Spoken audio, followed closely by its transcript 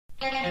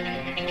Hey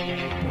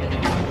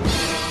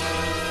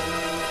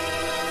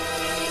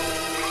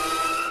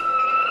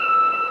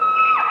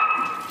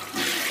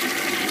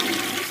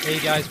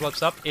guys,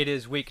 what's up? It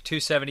is week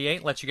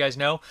 278. Let you guys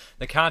know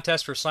the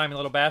contest for Slimy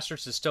Little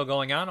Bastards is still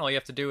going on. All you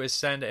have to do is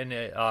send an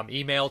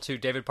email to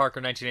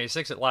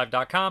davidparker1986 at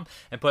live.com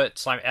and put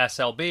Slime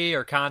SLB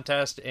or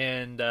contest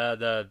in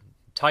the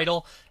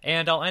title,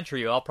 and I'll enter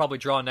you. I'll probably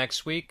draw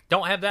next week.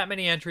 Don't have that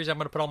many entries. I'm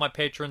going to put all my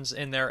patrons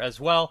in there as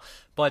well.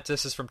 But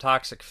this is from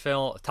Toxic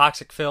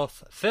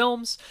Filth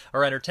Films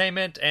or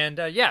Entertainment, and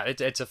yeah,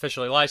 it's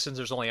officially licensed.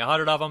 There's only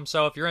 100 of them,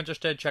 so if you're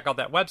interested, check out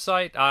that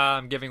website.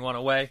 I'm giving one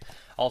away.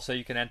 Also,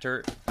 you can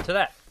enter to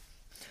that.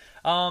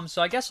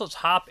 So I guess let's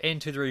hop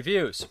into the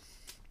reviews.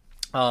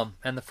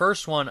 And the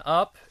first one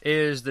up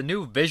is the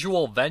new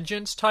Visual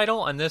Vengeance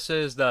title, and this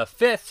is the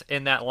 5th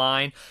in that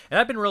line. And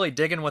I've been really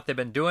digging what they've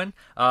been doing.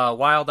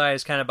 Wild Eye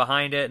is kind of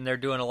behind it, and they're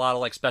doing a lot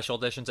of like special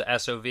editions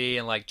of SOV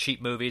and like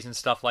cheap movies and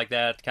stuff like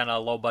that, kind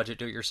of low budget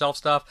do-it-yourself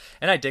stuff.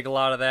 And I dig a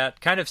lot of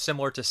that. Kind of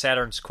similar to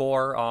Saturn's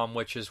Core,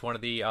 which is one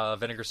of the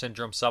Vinegar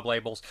Syndrome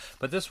sublabels.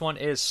 But this one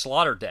is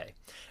Slaughter Day.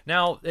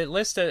 Now, it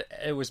listed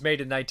it was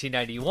made in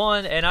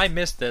 1991, and I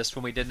missed this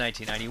when we did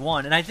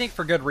 1991, and I think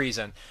for good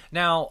reason.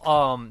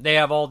 Now, they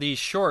have all these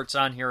shorts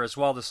on here as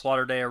well, the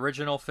Slaughter Day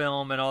original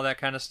film and all that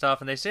kind of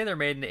stuff, and they say they're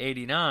made in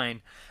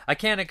 89. I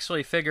can't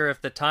actually figure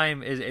if the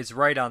time is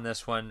right on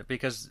this one,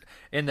 because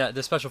in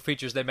the special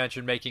features they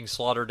mentioned making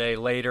Slaughter Day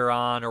later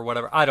on or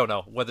whatever. I don't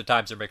know whether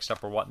times are mixed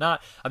up or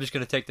whatnot. I'm just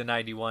going to take the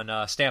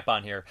 91 stamp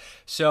on here.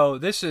 So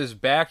this is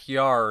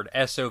backyard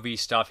SOV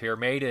stuff here,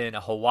 made in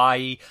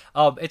Hawaii.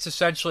 It's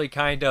essentially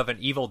kind of an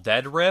Evil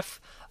Dead riff.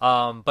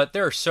 But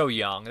they're so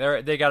young.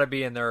 They got to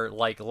be in their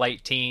like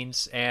late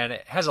teens, and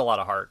it has a lot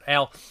of heart.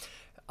 Now,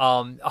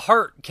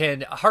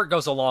 heart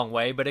goes a long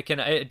way, but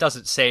it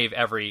doesn't save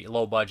every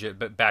low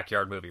budget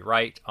backyard movie,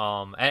 right?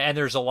 And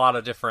there's a lot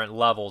of different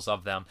levels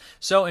of them.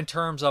 So in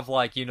terms of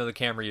like the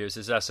camera use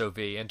is SOV.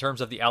 In terms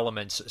of the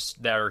elements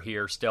that are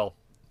here still,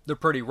 they're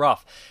pretty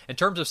rough. In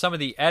terms of some of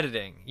the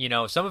editing,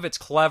 some of it's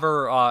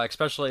clever,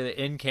 especially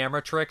the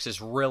in-camera tricks is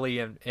really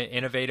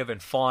innovative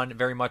and fun,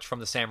 very much from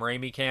the Sam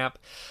Raimi camp.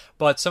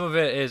 But some of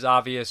it is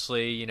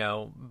obviously,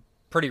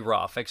 pretty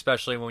rough,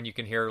 especially when you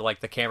can hear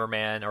like the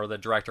cameraman or the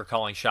director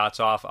calling shots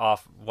off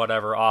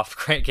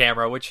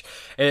camera, which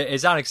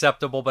is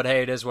unacceptable, but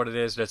hey, it is what it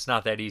is. It's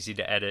not that easy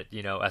to edit,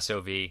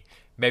 SOV.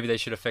 Maybe they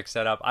should have fixed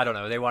that up. I don't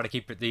know. They want to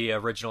keep the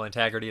original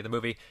integrity of the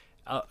movie.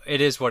 It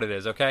is what it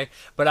is, okay?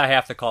 But I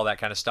have to call that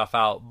kind of stuff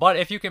out. But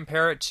if you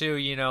compare it to,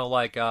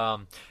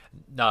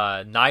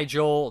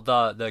 Nigel,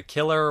 the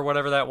Killer, or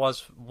whatever that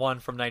was, one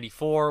from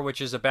 94,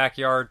 which is a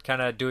backyard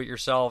kind of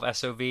do-it-yourself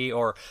SOV,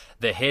 or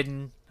The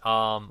Hidden,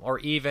 or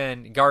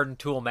even Garden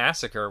Tool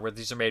Massacre, where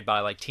these are made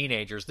by like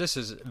teenagers, this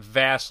is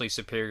vastly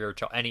superior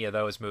to any of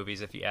those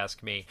movies, if you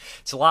ask me.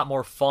 It's a lot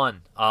more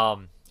fun.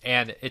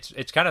 And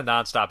it's kind of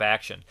nonstop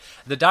action.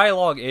 The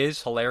dialogue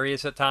is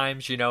hilarious at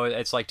times.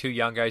 It's like two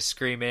young guys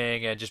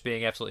screaming and just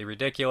being absolutely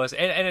ridiculous.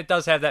 And it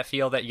does have that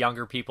feel that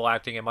younger people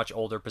acting in much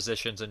older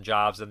positions and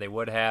jobs than they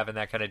would have and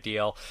that kind of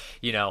deal,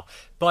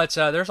 But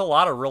there's a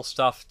lot of real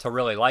stuff to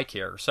really like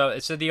here. So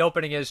the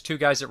opening is two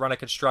guys that run a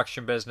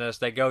construction business.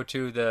 They go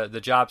to the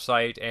job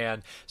site,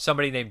 and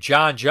somebody named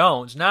John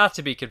Jones, not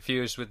to be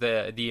confused with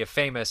the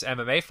famous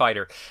MMA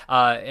fighter,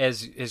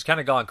 is kind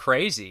of gone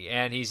crazy,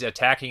 and he's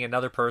attacking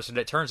another person.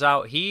 It turns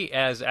out he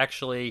has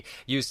actually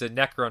used the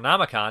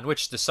Necronomicon,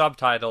 which the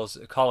subtitles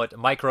call it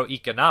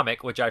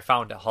microeconomic, which I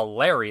found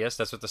hilarious.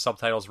 That's what the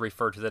subtitles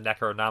refer to the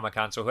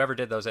Necronomicon. So whoever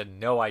did those had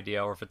no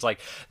idea, or if it's like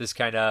this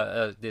kind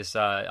of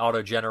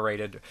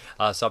auto-generated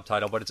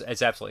subtitle, but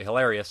it's absolutely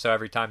hilarious. So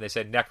every time they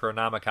say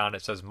Necronomicon,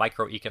 it says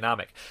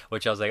microeconomic,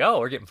 which I was like, oh,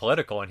 we're getting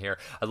political in here.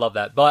 I love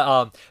that.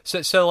 But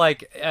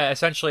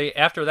essentially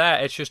after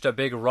that, it's just a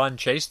big run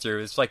chase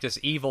through. It's like this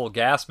evil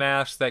gas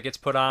mask that gets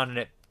put on, and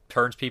it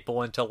turns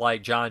people into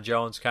like John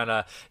Jones, kind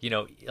of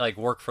like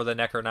work for the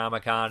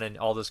Necronomicon and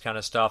all this kind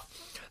of stuff.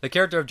 The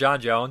character of John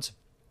Jones,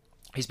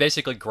 he's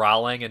basically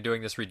growling and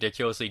doing this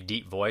ridiculously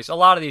deep voice. A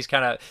lot of these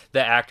kind of,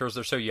 the actors,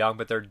 they're so young,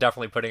 but they're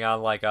definitely putting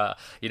on like a,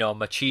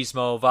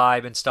 machismo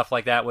vibe and stuff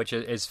like that, which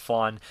is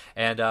fun.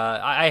 And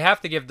I have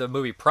to give the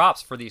movie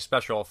props for these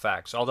special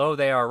effects. Although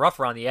they are rough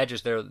around the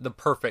edges, they're the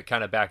perfect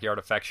kind of backyard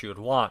effects you would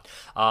want.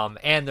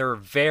 And they're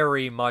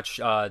very much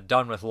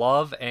done with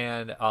love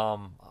and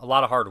a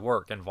lot of hard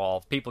work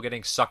involved. People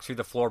getting sucked through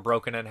the floor,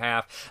 broken in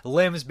half,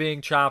 limbs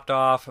being chopped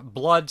off,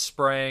 blood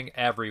spraying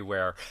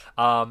everywhere.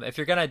 If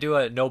you're going to do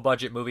a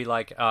no-budget movie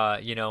like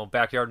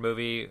backyard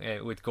movie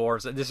with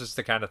gores, this is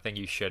the kind of thing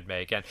you should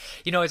make. And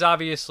it's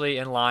obviously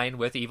in line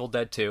with Evil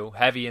Dead 2,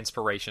 heavy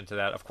inspiration to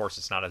that. Of course,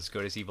 it's not as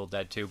good as Evil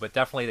Dead 2, but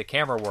definitely the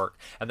camera work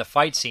and the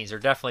fight scenes are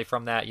definitely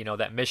from that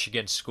that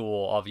Michigan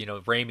school of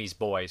Raimi's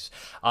boys.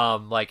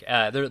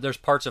 There's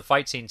parts of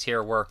fight scenes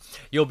here where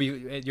you'll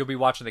be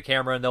watching the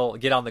camera, and they'll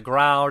get on on the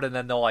ground, and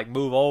then they'll like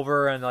move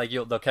over, and like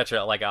they'll catch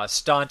like a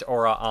stunt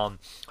or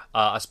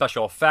a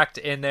special effect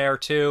in there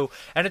too,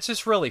 and it's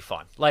just really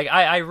fun. Like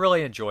I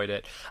really enjoyed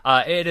it.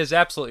 It is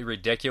absolutely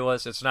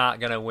ridiculous. It's not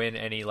gonna win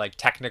any like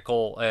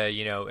technical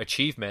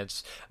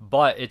achievements,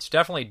 but it's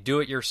definitely do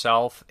it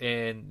yourself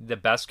in the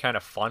best kind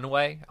of fun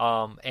way.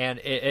 And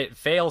it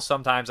fails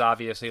sometimes,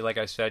 obviously, like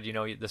I said,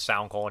 the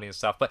sound quality and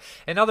stuff. But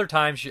in other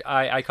times,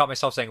 I caught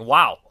myself saying,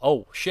 "Wow,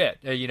 oh shit,"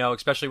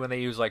 especially when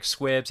they use like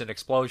squibs and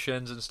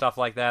explosions and stuff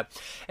like that.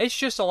 It's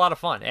just a lot of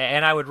fun,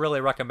 and I would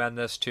really recommend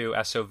this to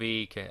SOV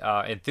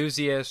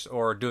enthusiasts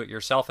or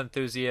do-it-yourself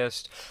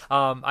enthusiasts.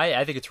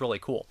 I think it's really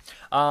cool.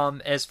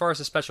 As far as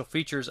the special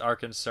features are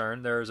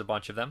concerned, there's a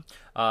bunch of them.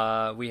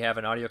 We have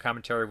an audio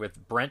commentary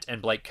with Brent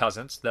and Blake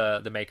Cousins,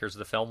 the makers of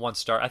the film. One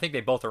star. I think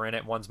they both are in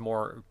it. One's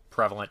more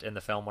prevalent in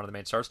the film, one of the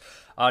main stars.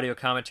 Audio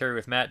commentary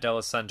with Matt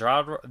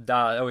D'Alessandro.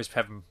 I always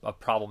have a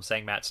problem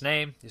saying Matt's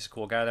name. He's a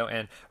cool guy, though.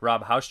 And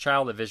Rob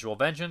Housechild of Visual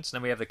Vengeance. And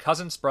then we have the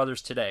Cousins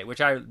Brothers Today, which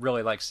I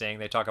really like seeing.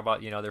 They talk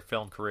about, their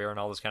film career and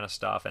all this kind of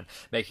stuff, and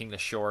making the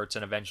shorts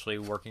and eventually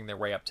working their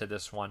way up to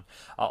this one.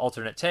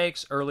 Alternate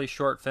takes, early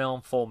short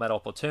film, Full Metal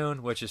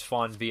Platoon, which is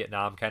fun,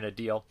 Vietnam kind of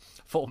deal.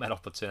 Full Metal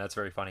Platoon, that's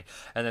very funny.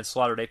 And then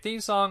Slaughter Day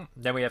theme song.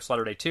 Then we have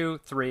Slaughter Day 2,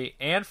 3,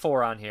 and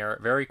 4 on here.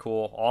 Very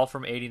cool. All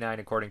from 89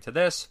 according to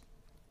this.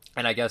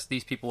 And I guess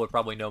these people would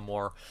probably know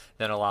more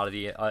than a lot of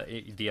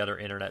the other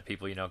internet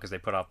people, because they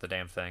put out the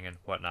damn thing and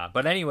whatnot.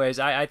 But anyways,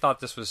 I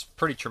thought this was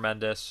pretty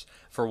tremendous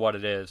for what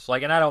it is.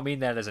 Like, and I don't mean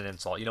that as an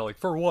insult, like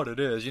for what it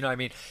is. I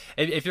mean,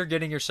 if you're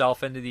getting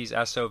yourself into these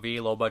SOV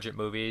low budget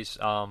movies,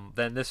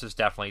 then this is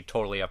definitely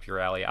totally up your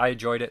alley. I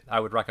enjoyed it. I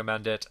would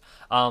recommend it.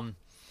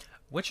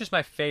 Which is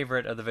my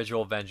favorite of the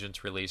Visual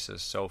Vengeance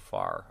releases so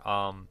far?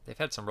 They've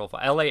had some real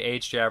fun. LA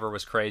H Jabber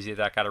was crazy,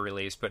 that got a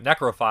release, but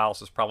Necrophiles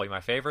is probably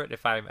my favorite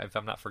if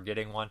I'm not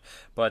forgetting one.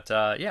 But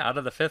yeah, out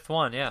of the fifth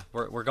one, yeah,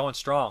 we're going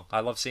strong. I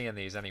love seeing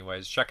these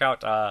anyways. Check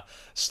out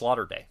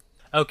Slaughter Day.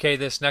 Okay,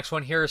 this next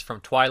one here is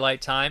from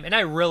Twilight Time, and I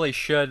really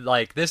should,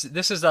 like, this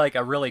is like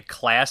a really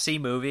classy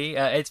movie.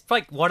 It's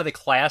like one of the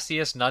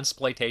classiest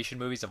nunsploitation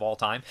movies of all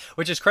time,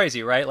 which is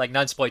crazy, right? Like,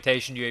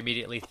 nunsploitation, you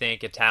immediately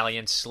think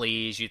Italian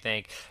sleaze, you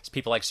think it's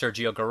people like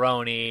Sergio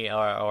Garoni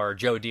or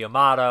Joe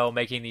D'Amato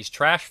making these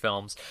trash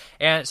films.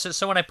 And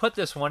so when I put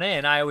this one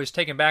in, I was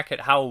taken back at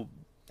how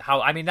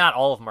I mean, not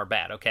all of them are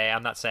bad, okay?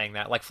 I'm not saying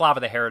that. Like, Flava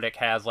the Heretic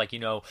has, like,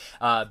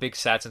 big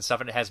sets and stuff,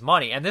 and it has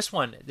money. And this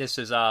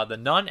is The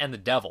Nun and the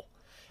Devil.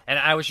 And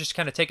I was just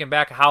kind of taken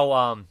back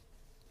how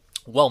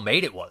well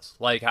made it was.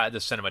 Like the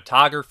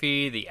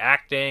cinematography, the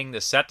acting, the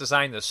set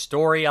design, the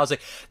story. I was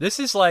like, this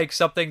is like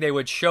something they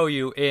would show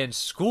you in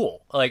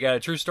school, like a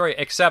true story,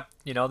 except,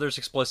 there's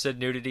explicit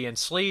nudity and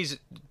sleaze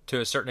to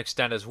a certain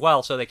extent as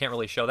well, so they can't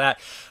really show that.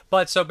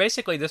 But so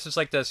basically, this is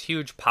like this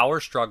huge power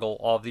struggle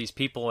of these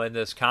people in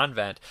this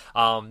convent.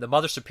 The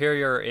Mother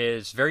Superior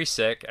is very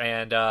sick,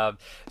 and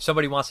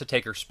somebody wants to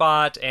take her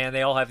spot, and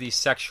they all have these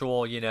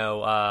sexual,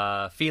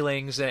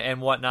 feelings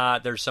and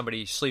whatnot. There's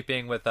somebody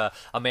sleeping with a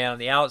man on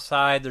the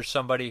outside. There's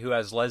somebody who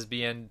has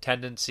lesbian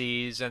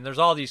tendencies, and there's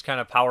all these kind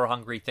of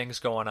power-hungry things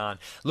going on.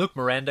 Luke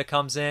Miranda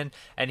comes in,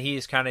 and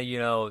he's kind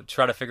of,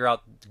 try to figure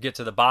out, get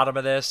to the bottom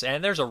of this,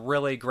 and there's a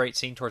really great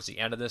scene towards the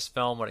end of this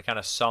film when it kind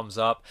of sums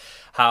up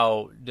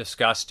how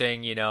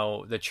disgusting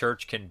the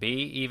church can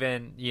be,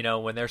 even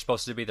when they're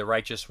supposed to be the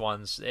righteous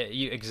ones.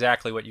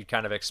 Exactly what you'd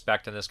kind of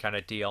expect in this kind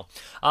of deal.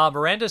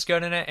 Miranda's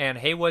good in it, and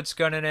Haywood's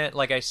good in it.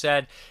 Like I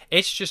said,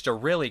 it's just a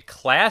really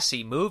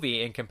classy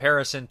movie in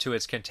comparison to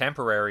its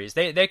contemporaries.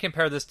 They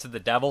compare this to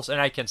The Devils,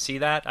 and I can see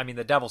that. I mean,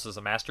 The Devils is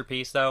a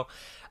masterpiece, though.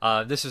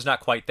 This is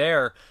not quite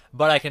there,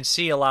 but I can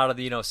see a lot of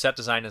the set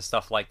design and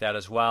stuff like that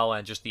as well,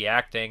 and just the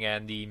acting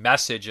and the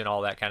message and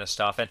all that kind of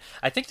stuff. And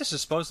I think this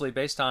is supposedly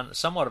based on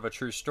somewhat of a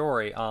true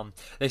story.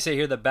 They say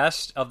here the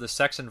best of the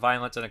sex and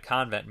violence in a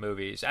convent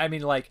movies. I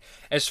mean, like,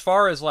 as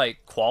far as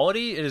like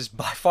quality, it is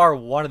by far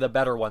one of the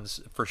better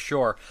ones for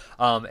sure.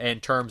 In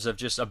terms of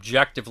just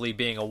objectively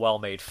being a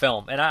well-made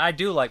film. And I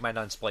do like my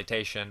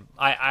nunsploitation.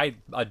 I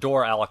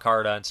adore a la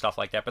carte and stuff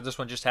like that, but this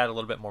one just had a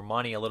little bit more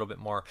money, a little bit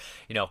more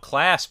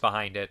class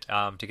behind it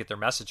to get their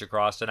message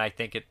across. And I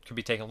think it could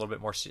be taken a little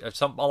bit more.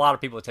 A lot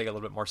of people would take it a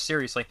little bit more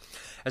seriously.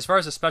 As far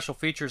as the special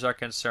features are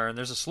concerned,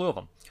 there's a slew of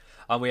them.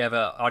 We have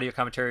an audio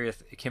commentary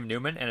with Kim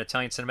Newman and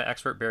Italian cinema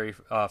expert Barry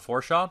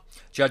Forshaw.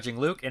 Judging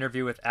Luke,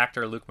 interview with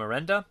actor Luke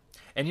Miranda.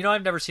 And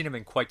I've never seen him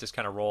in quite this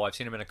kind of role. I've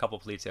seen him in a couple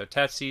of Polizio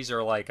Tetsis,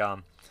 or like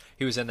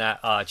he was in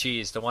that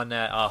the one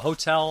that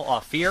Hotel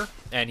Fear,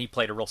 and he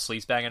played a real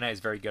sleazebag in it. He's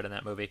very good in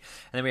that movie.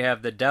 And then we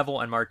have The Devil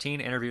and Martine,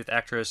 interview with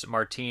actress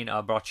Martine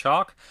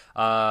Brachok.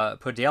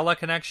 Podella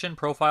connection,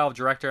 profile of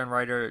director and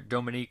writer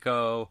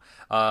Domenico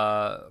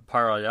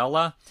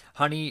Paradella.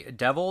 Honey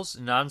Devils,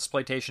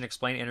 non-sploitation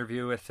explained,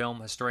 interview with film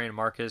historian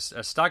Marcus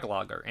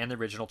Staglager, and the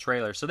original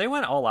trailer. So they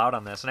went all out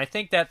on this, and I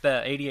think that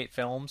the 88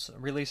 Films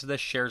release of this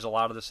shares a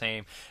lot of the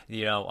same,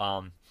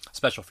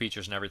 special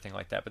features and everything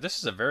like that. But this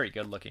is a very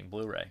good looking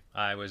Blu-ray.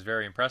 I was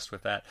very impressed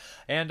with that,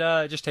 and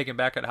just taken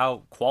back at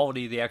how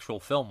quality the actual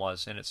film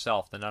was in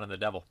itself, The Nun and the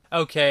Devil.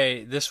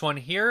 Okay, this one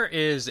here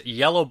is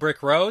Yellow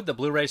Brick Road, the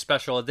Blu-ray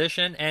special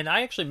edition, and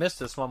I actually missed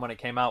this one when it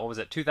came out. What was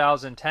it,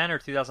 2010 or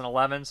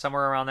 2011,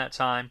 somewhere around that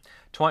time?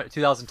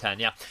 2010,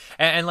 yeah.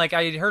 And like,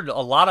 I heard a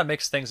lot of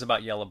mixed things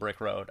about Yellow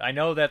Brick Road. I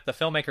know that the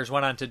filmmakers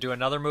went on to do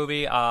another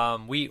movie.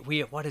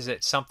 What is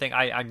it? Something,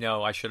 I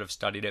know I should have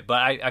studied it,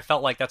 but I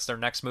felt like that's their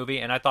next movie,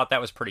 and I thought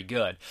that was pretty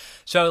good.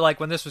 So like,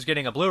 when this was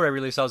getting a Blu-ray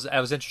release, I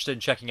was interested in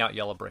checking out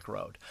Yellow Brick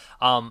Road.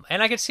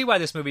 And I could see why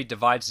this movie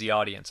divides the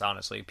audience,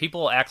 honestly.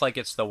 People act like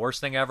it's the worst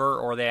thing ever,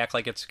 or they act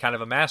like it's kind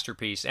of a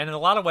masterpiece. And in a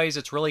lot of ways,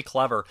 it's really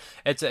clever.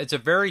 It's a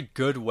very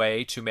good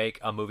way to make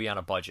a movie on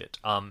a budget.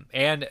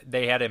 And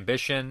they had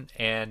ambition,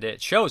 and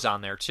it shows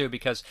on there too,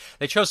 because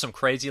they chose some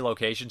crazy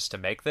locations to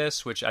make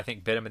this, which I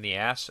think bit them in the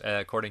ass,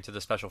 according to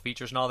the special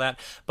features and all that.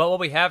 But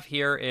what we have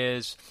here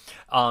is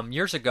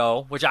years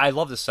ago, which I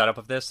love the setup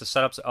of this. The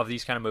setups of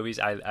these kind of movies,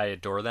 I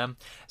adore them.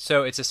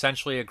 So it's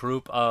essentially a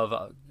group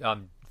of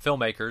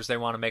filmmakers. They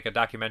want to make a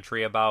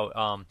documentary about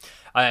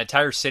an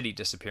entire city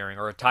disappearing,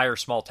 or an entire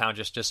small town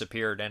just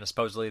disappeared, and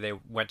supposedly they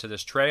went to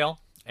this trail,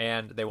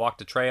 and they walked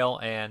the trail,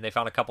 and they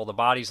found a couple of the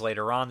bodies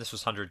later on. This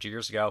was hundreds of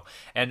years ago,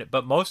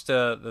 but most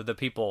of the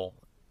people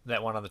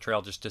that went on the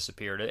trail just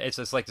disappeared.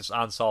 It's like this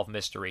unsolved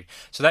mystery.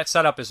 So that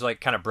setup is like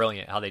kind of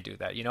brilliant how they do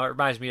that. It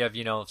reminds me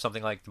of,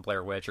 something like the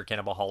Blair Witch or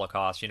Cannibal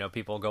Holocaust,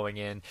 people going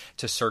in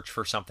to search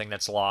for something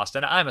that's lost.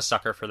 And I'm a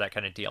sucker for that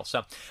kind of deal.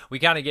 So we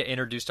kind of get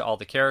introduced to all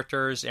the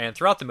characters, and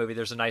throughout the movie,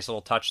 there's a nice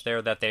little touch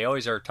there that they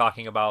always are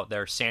talking about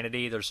their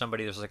sanity. There's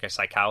like a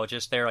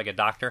psychologist there, like a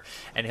doctor,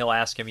 and he'll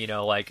ask him,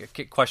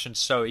 like questions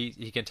so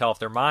he can tell if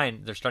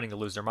they're starting to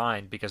lose their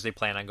mind because they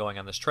plan on going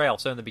on this trail.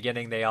 So in the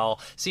beginning, they all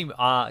seem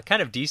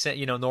kind of decent,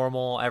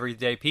 normal,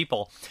 everyday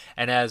people.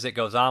 And as it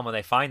goes on, when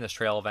they find this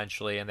trail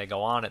eventually and they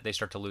go on it, they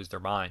start to lose their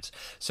minds.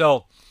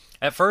 So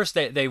at first,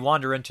 they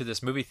wander into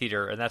this movie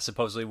theater, and that's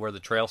supposedly where the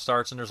trail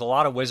starts. And there's a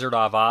lot of Wizard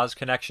of Oz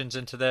connections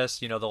into this.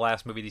 The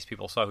last movie these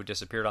people saw who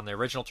disappeared on the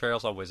original trail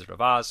saw Wizard of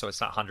Oz, so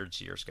it's not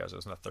hundreds of years ago. So it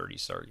was in the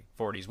 30s,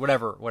 40s,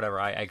 whatever.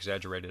 I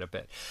exaggerated a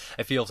bit.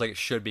 It feels like it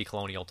should be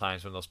colonial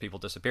times when those people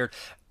disappeared.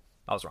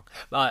 I was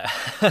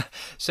wrong.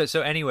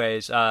 So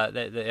anyways,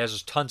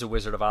 there's tons of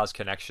Wizard of Oz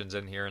connections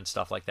in here and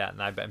stuff like that,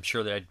 and I'm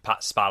sure that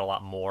I'd spot a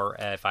lot more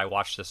if I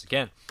watched this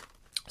again.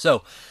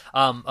 So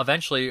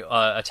eventually,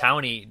 a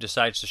townie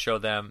decides to show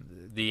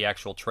them the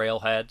actual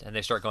trailhead, and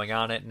they start going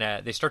on it,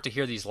 and they start to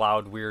hear these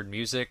loud, weird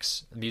music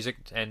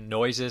and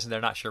noises, and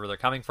they're not sure where they're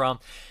coming from.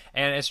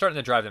 And it's starting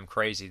to drive them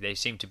crazy. They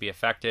seem to be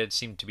affected,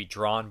 seem to be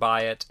drawn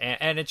by it,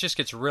 and it just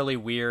gets really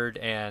weird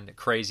and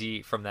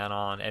crazy from then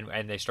on,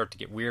 and they start to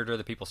get weirder.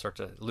 The people start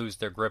to lose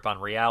their grip on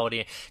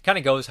reality. It kind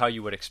of goes how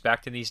you would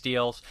expect in these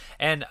deals,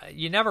 and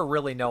you never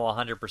really know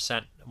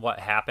 100% what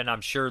happened.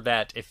 I'm sure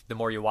that if the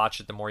more you watch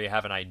it, the more you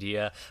have an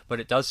idea,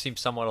 but it does seem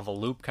somewhat of a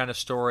loop kind of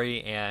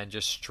story and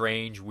just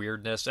strange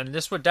weirdness, and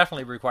this would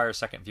definitely require a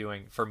second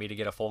viewing for me to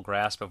get a full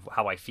grasp of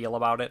how I feel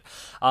about it.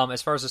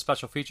 As far as the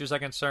special features are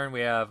concerned,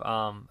 we have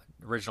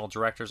original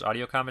directors,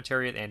 audio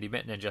commentary with Andy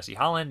Mitton and Jesse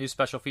Holland, new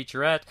special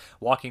featurette,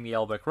 Walking the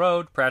Yellow Brick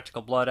Road,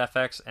 Practical Blood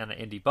FX, and an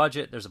indie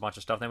budget. There's a bunch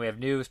of stuff. Then we have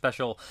new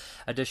special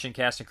edition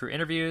cast and crew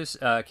interviews,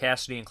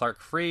 Cassidy and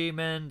Clark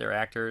Freeman, their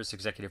actors,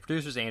 executive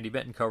producers, Andy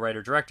Mitton,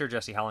 co-writer, director,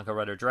 Jesse Holland,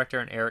 co-writer, director,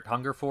 and Eric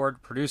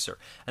Hungerford, producer.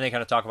 And they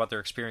kind of talk about their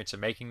experience in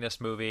making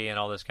this movie and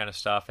all this kind of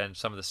stuff, and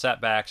some of the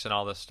setbacks and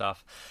all this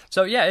stuff.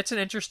 So yeah, it's an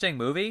interesting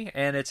movie,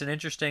 and it's an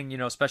interesting,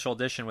 special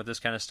edition with this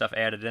kind of stuff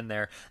added in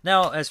there.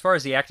 Now, as far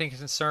as the acting is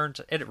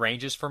concerned, it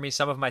ranges for me.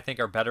 Some of them I think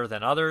are better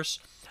than others,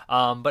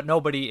 but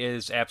nobody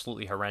is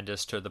absolutely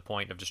horrendous to the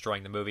point of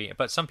destroying the movie.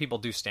 But some people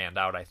do stand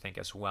out, I think,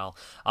 as well.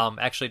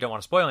 Actually, don't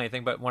want to spoil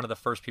anything, but one of the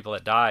first people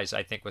that dies,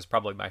 I think, was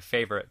probably my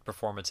favorite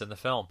performance in the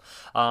film.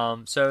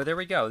 So there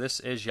we go. This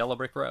is Yellow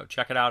Brick Road.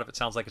 Check it out if it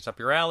sounds like it's up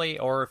your alley,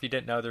 or if you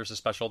didn't know, there's a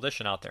special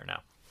edition out there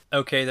now.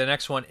 Okay, the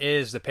next one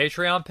is the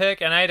Patreon pick,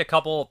 and I had a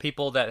couple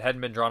people that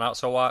hadn't been drawn out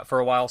for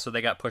a while, so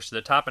they got pushed to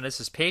the top, and this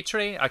is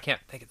Patri. I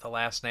can't think of the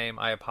last name.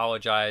 I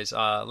apologize.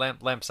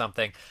 Lamp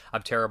something.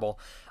 I'm terrible.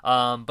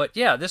 But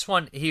yeah, this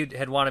one he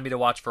had wanted me to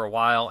watch for a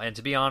while, and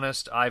to be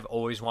honest, I've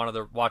always wanted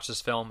to watch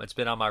this film. It's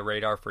been on my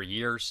radar for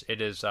years. It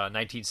is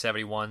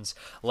 1971's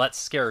Let's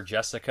Scare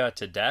Jessica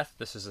to Death.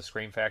 This is a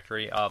Scream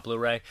Factory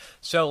Blu-ray.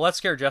 So Let's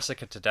Scare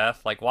Jessica to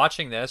Death. Like,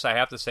 watching this, I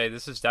have to say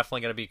this is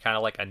definitely going to be kind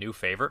of like a new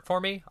favorite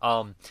for me.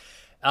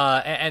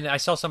 And I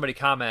saw somebody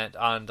comment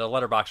on the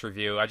Letterboxd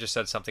review. I just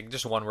said something,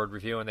 just a one-word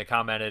review, and they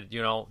commented,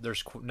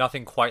 there's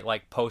nothing quite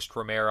like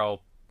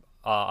post-Romero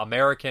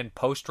American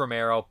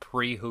post-Romero,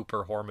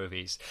 pre-Hooper horror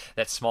movies.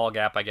 That small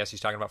gap, I guess he's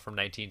talking about, from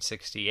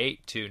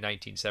 1968 to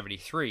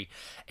 1973.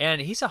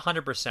 And he's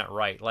 100%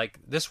 right. Like,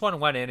 this one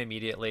went in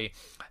immediately,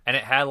 and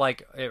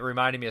it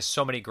reminded me of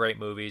so many great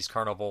movies: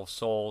 Carnival of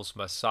Souls,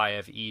 Messiah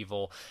of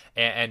Evil,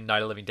 and Night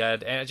of the Living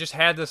Dead. And it just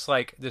had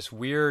this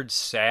weird,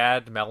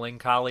 sad,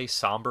 melancholy,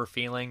 somber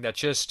feeling that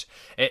just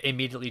it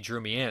immediately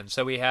drew me in.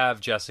 So we have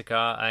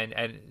Jessica,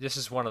 and this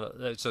is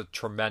it's a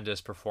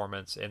tremendous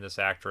performance in this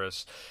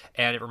actress,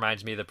 and it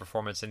reminds me of the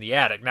performance in The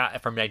Attic,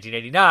 not from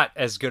 1980, not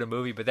as good a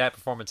movie, but that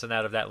performance in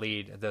that of the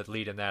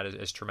lead in that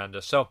is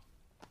tremendous. So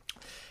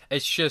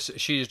it's just,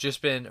 she's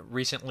just been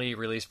recently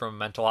released from a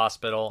mental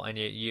hospital, and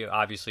you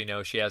obviously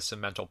know she has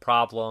some mental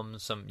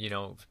problems, some,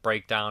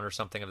 breakdown or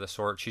something of the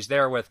sort. She's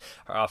there with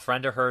a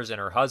friend of hers and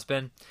her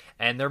husband,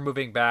 and they're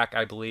moving back,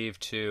 I believe,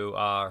 to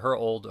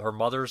her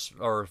mother's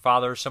or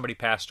father's. Somebody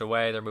passed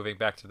away. They're moving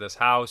back to this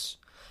house,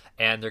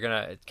 and they're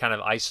gonna kind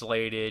of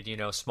isolated,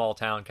 small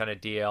town kind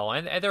of deal,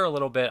 and they're a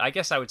little bit, I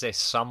guess I would say,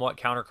 somewhat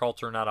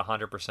counterculture, not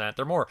 100%.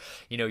 They're more,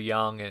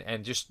 young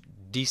and just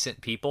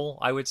decent people,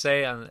 I would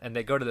say, and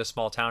they go to this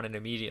small town, and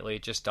immediately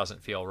it just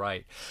doesn't feel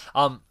right.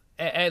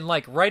 And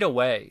like right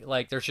away,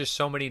 like there's just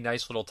so many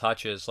nice little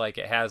touches. Like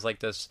it has like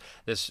this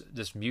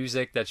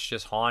music that's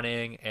just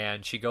haunting,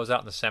 and she goes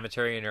out in the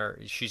cemetery,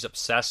 and she's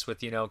obsessed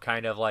with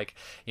kind of like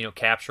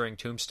capturing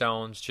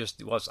tombstones,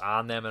 just what's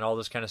on them and all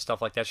this kind of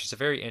stuff like that. She's a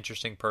very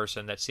interesting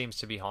person that seems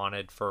to be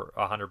haunted for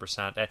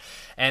 100%,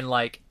 and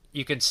like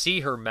you can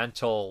see her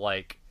mental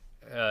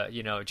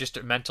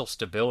just mental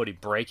stability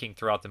breaking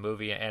throughout the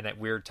movie, and at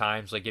weird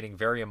times like getting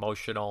very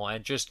emotional,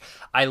 and just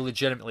I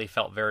legitimately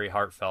felt very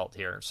heartfelt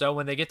here. So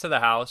when they get to the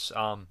house,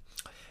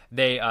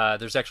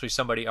 there's actually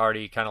somebody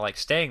already kind of like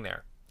staying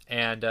there,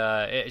 and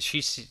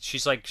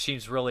she's like,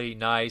 seems really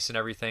nice and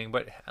everything,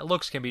 but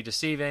looks can be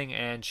deceiving,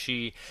 and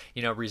she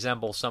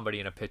resembles somebody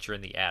in a picture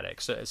in the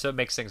attic, so it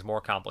makes things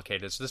more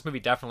complicated. So this movie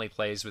definitely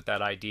plays with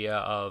that idea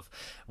of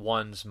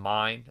one's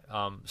mind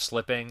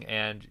slipping,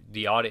 and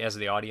as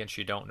the audience,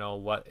 you don't know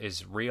what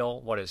is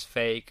real, what is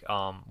fake,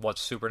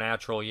 what's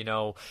supernatural,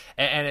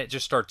 and it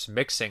just starts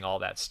mixing all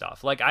that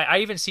stuff. Like I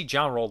even see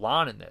John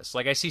Roland in this.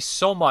 Like I see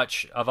so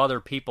much of other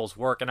people's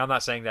work, and I'm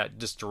not saying that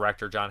this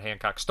director John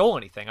Hancock stole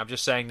anything. I'm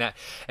just saying that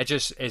it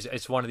just is,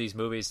 it's one of these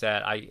movies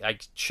that I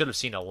should have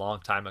seen a long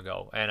time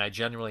ago, and I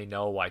genuinely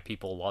know why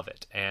people love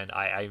it, and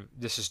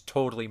this is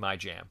totally my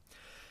jam.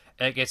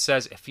 And it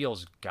says it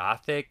feels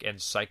gothic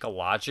and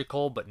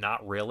psychological, but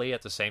not really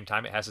at the same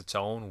time. It has its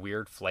own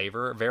weird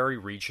flavor, very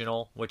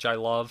regional, which I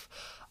love,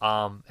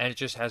 and it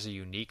just has a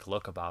unique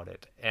look about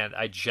it, and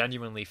I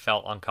genuinely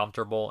felt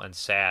uncomfortable and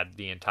sad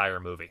the entire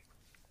movie.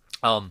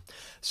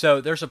 So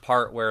there's a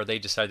part where they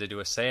decide to do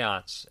a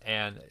seance,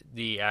 and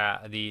the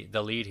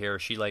lead here,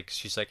 she's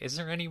like, is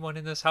there anyone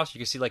in this house? You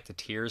can see like the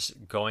tears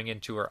going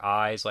into her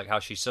eyes, like how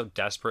she's so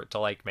desperate to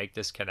like make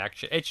this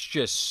connection. It's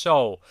just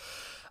so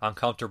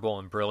uncomfortable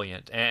and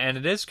brilliant, and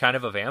it is kind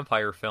of a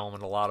vampire film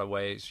in a lot of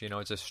ways.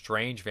 It's a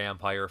strange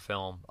vampire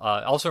film.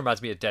 Also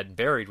reminds me of Dead and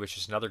Buried, which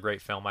is another great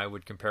film. I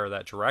would compare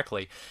that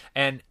directly,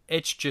 and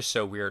it's just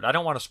so weird. I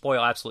don't want to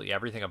spoil absolutely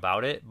everything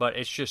about it, but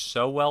it's just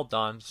so well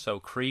done, so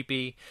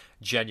creepy,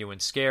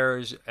 genuine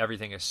scares.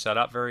 Everything is set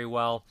up very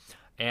well,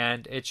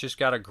 and it's just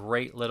got a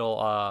great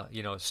little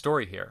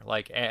story here,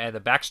 like, and the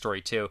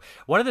backstory too.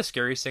 One of the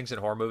scariest things in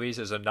horror movies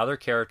is another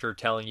character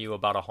telling you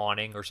about a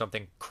haunting or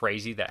something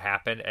crazy that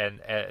happened,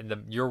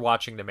 and you're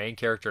watching the main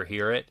character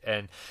hear it,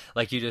 and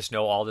like you just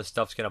know all this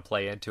stuff's going to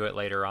play into it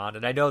later on.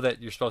 And I know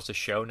that you're supposed to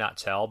show, not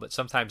tell, but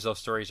sometimes those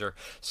stories are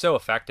so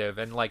effective.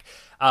 And like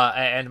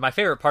and my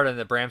favorite part of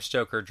the Bram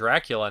Stoker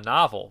Dracula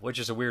novel, which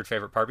is a weird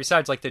favorite part,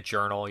 besides like the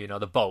journal,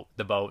 the boat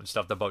and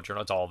stuff, the boat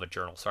journal, it's all of a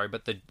journal, sorry,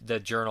 but the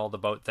journal, the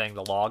boat thing,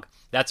 the log,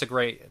 that's a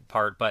great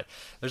part. But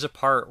there's a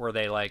part where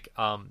they like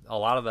a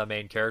lot of the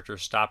main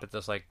characters stop at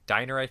this like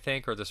diner, I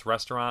think, or this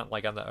restaurant,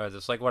 like or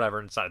this like whatever,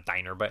 and it's not a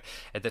diner, but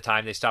at the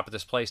time they stop at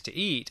this place to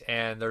eat,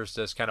 and there's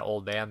this kind of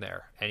old man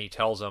there, and he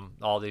tells them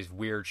all these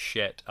weird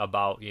shit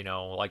about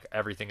like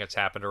everything that's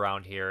happened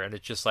around here, and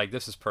it's just like,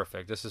 this is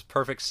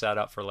perfect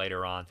setup for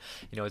later on.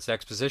 It's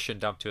exposition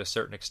dump to a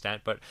certain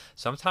extent, but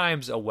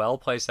sometimes a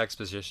well-placed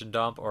exposition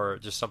dump or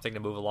just something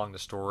to move along the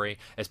story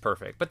is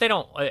perfect. But they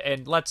don't,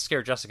 and let's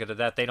scare Jessica to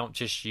that, they don't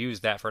just use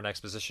that for an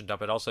exposition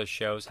dump. It also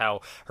shows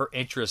how her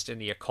interest in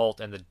the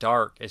occult and the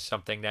dark is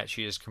something that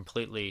she is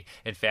completely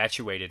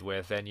infatuated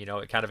with, and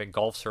it kind of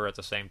engulfs her at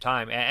the same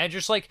time, and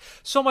just like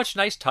so much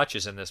nice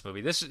touches in this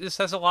movie. This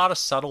has a lot of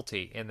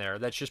subtlety in there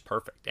that's just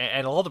perfect,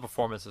 and all the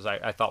performances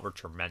I thought were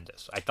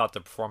tremendous. I thought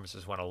the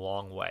performances went a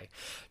long way.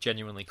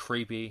 Genuinely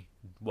creepy,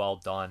 well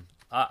done.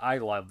 I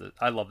love it.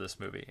 I love this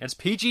movie. It's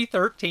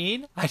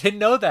PG-13. I didn't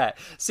know that.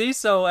 See,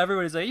 so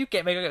everybody's like, you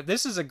can't make it.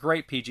 This is a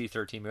great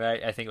PG-13 movie.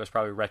 I think it was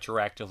probably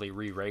retroactively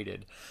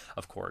re-rated.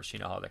 Of course, you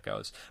know how that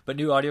goes. But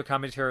new audio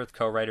commentary with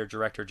co-writer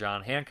director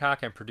John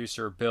Hancock and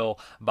producer Bill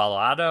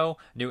Ballado.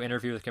 New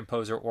interview with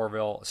composer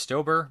Orville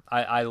Stober.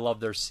 I love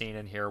their scene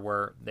in here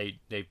where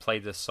they play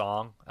this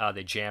song.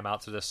 They jam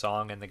out to this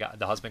song, and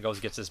the husband goes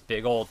and gets this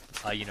big old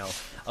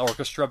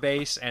orchestra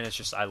bass, and it's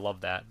just, I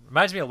love that.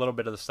 Reminds me a little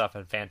bit of the stuff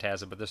in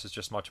Phantasm, but this is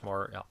just much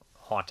more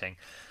haunting.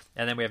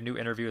 And then we have new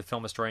interview with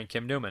film historian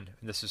Kim Newman.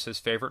 This is his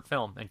favorite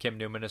film, and Kim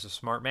Newman is a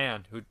smart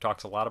man who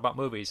talks a lot about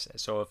movies.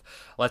 So if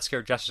Let's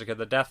Scare Jessica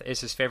to Death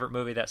is his favorite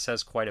movie, that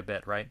says quite a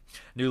bit, right?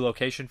 New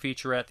location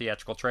featurette,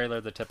 theatrical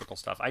trailer, the typical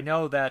stuff. I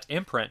know that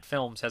Imprint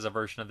Films has a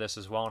version of this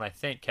as well, and I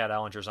think Kat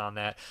Ellinger's on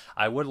that.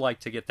 I would like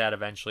to get that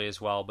eventually as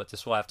well, but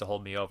this will have to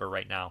hold me over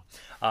right now.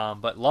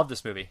 But love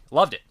this movie.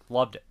 Loved it.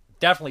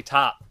 Definitely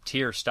top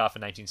tier stuff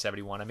in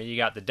 1971. I mean, you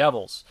got The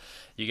Devils,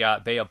 you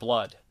got Bay of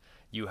Blood,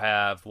 you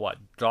have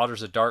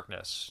Daughters of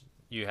Darkness,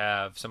 you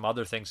have some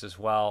other things as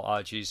well.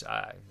 Those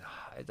are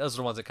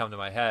the ones that come to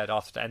my head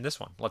and this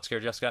one, Let's Scare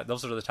Jessica.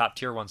 Those are the top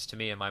tier ones to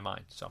me in my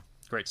mind. So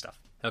great stuff.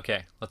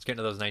 Okay, let's get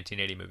into those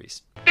 1980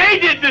 movies. They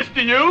did this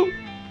to you.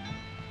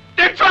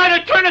 They're trying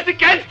to turn us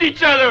against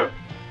each other.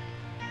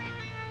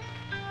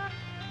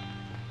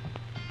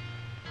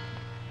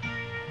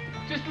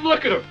 Just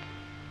look at them.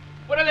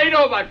 What do they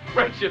know about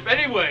friendship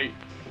anyway?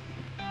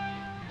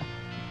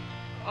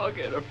 I'll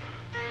get them.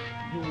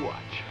 You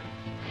watch.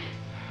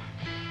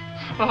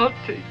 I'll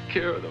take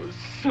care of those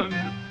sons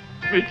of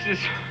bitches.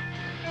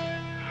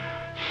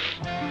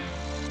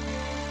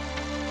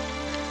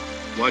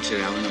 Watch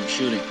it, Alan. I'm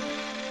shooting.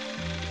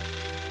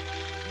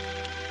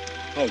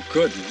 Oh,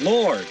 good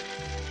Lord.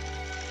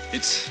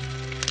 It's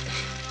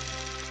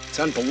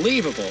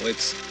unbelievable.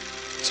 It's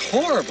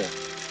horrible.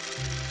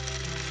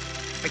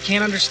 I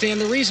can't understand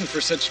the reason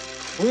for such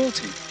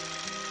cruelty.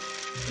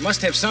 It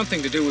must have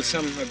something to do with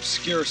some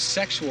obscure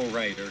sexual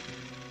rite or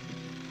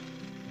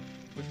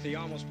with the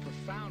almost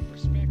profound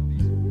respect.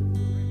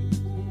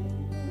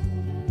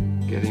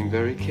 Getting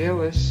very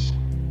careless.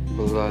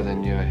 Blood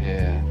in your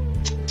hair.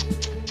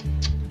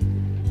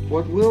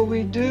 What will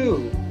we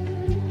do?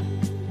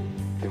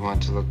 You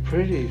want to look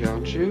pretty,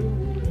 don't you?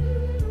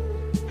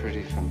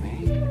 Pretty for me.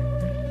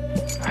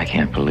 I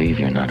can't believe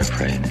you're not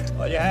afraid.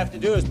 All you have to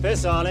do is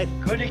piss on it.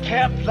 Goody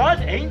cat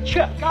blood, ain't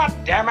you? God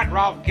damn it,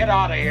 Ralph, get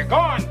out of here. Go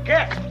on,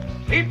 get.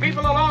 Leave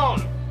people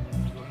alone.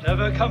 You'll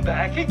never come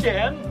back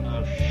again.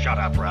 Oh, shut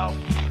up, Ralph.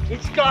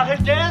 It's got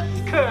a death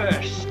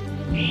curse.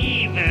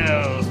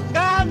 Evil.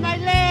 God, my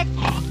leg!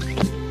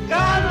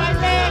 God, my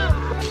leg!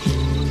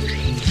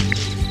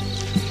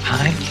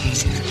 I'm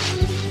here.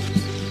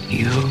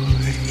 You're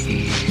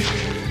here.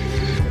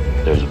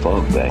 There's a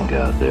fog bank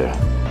out there.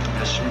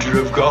 Messenger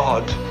of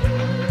God.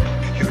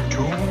 You're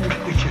doomed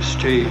if you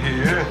stay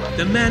here.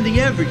 Demanding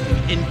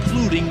everything,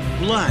 including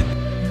blood.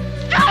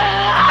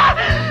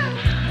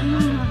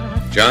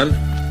 John,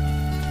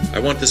 I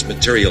want this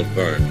material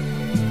burned.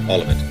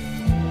 All of it.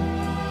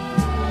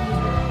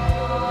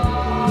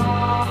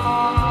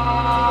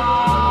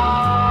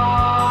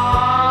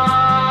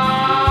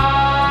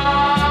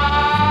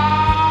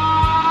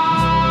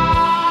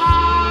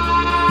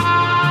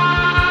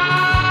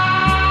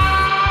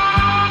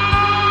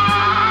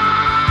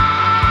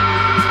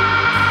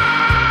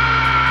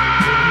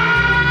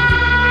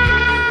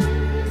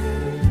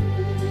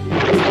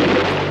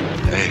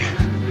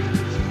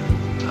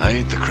 I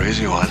ain't the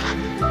crazy one.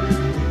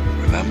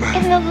 Remember?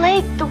 In the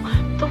lake, the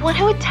one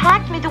who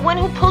attacked me, the one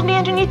who pulled me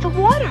underneath the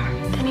water.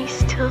 And he's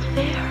still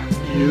there.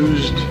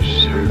 Used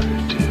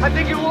servitude. I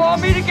think you will all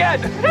meet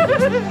again.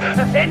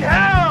 In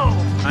hell!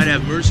 I'd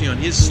have mercy on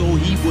his soul.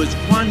 He was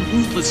one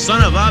ruthless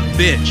son of a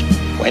bitch.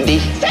 Wendy.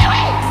 Stay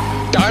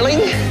away! Darling,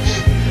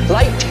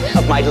 light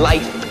of my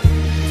life.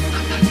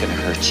 I'm not gonna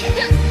hurt you.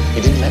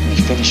 You didn't let me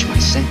finish my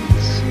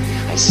sentence.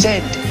 I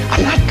said,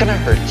 I'm not gonna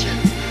hurt you.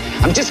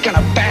 I'm just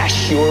gonna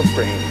bash your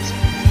brains.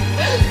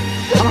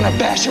 I'm gonna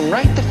bash them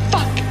right the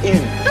fuck in.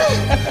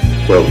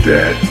 Well,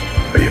 Dad,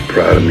 are you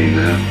proud of me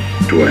now?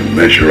 Do I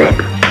measure up?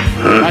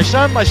 Huh?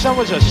 My son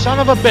was a son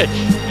of a bitch,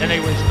 and he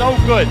was no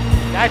good.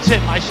 That's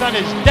it. My son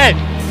is dead.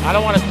 I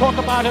don't want to talk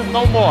about him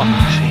no more.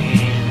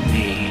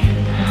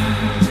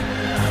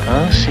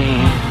 Oh,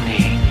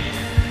 Cindy,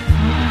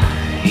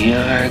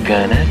 you're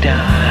gonna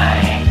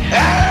die.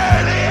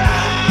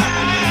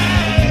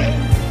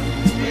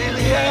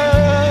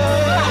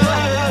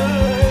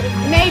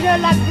 Mater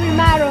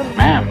lacrimarum.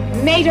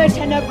 Ma'am, Mater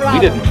tenebrarum. we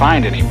didn't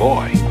find any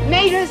boy.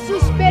 Mater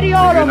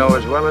suspiriorum. You know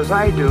as well as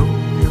I do,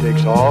 it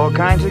takes all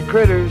kinds of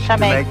critters to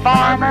make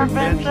Farmer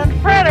Vincent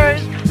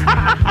fritters.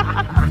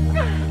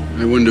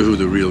 I wonder who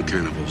the real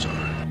cannibals are.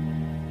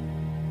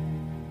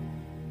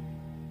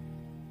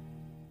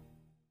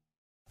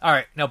 All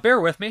right, now bear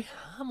with me.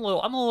 I'm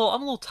a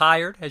little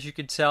tired, as you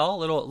can tell, a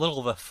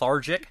little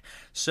lethargic.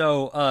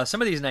 So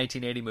some of these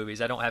 1980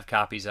 movies I don't have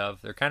copies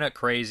of. They're kind of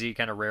crazy,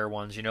 kind of rare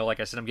ones. Like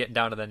I said, I'm getting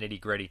down to the nitty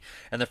gritty.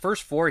 And the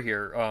first four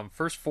here,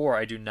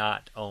 I do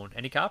not own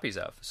any copies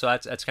of. So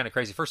that's kind of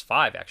crazy. First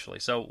five actually.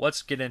 So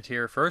let's get into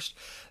here first.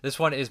 This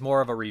one is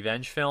more of a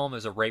revenge film.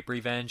 It's a rape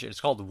revenge.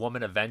 It's called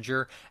Woman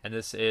Avenger, and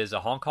this is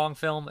a Hong Kong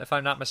film, if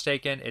I'm not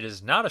mistaken. It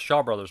is not a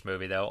Shaw Brothers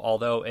movie though,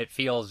 although it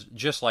feels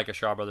just like a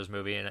Shaw Brothers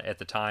movie at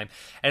the time.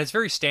 And it's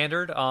very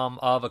standard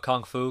of a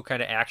kung fu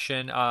kind of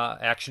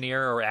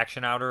actioneer or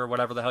action outer or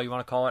whatever the hell you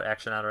want to call it.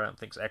 Action outer I don't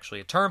think is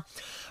actually a term.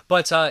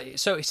 But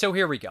so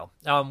here we go.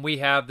 We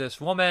have this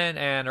woman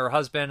and her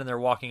husband, and they're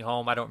walking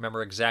home. I don't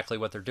remember exactly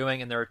what they're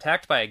doing, and they're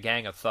attacked by a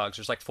gang of thugs.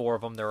 There's like four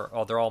of them.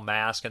 They're all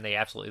masked, and they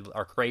absolutely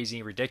are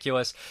crazy,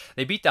 ridiculous.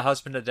 They beat the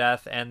husband to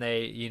death, and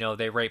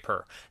they rape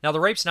her. Now the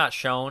rape's not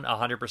shown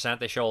 100%.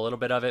 They show a little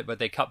bit of it, but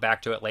they cut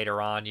back to it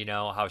later on.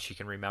 How she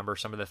can remember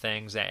some of the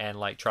things and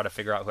like try to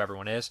figure out who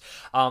everyone is.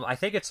 I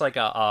think it's like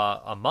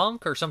a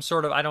monk or some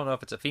sort of, I don't know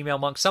if it's a female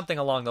monk, something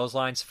along those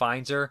lines,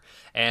 finds her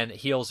and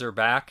heals her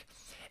back.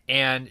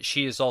 And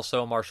she is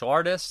also a martial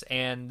artist,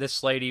 and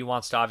this lady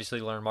wants to obviously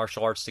learn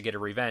martial arts to get a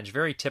revenge.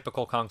 Very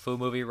typical kung fu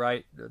movie,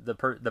 right?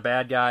 The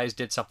bad guys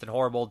did something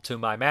horrible to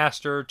my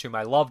master, to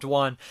my loved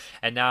one,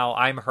 and now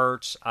I'm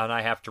hurt, and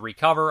I have to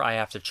recover, I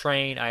have to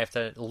train, I have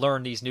to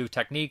learn these new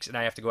techniques, and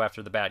I have to go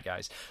after the bad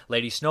guys.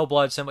 Lady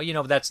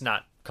Snowblood, that's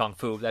not kung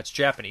fu, that's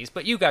Japanese,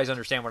 but you guys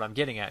understand what I'm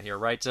getting at here,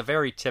 right? It's a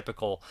very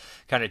typical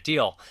kind of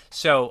deal.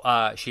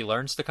 So she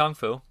learns the kung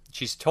fu.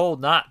 She's told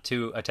not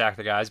to attack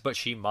the guys, but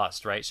she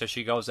must, right? So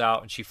she goes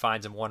out and she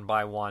finds them one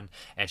by one,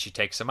 and she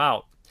takes them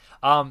out.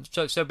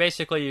 So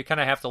basically, you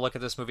kind of have to look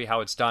at this movie how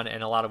it's done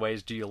in a lot of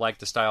ways. Do you like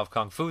the style of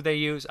kung fu they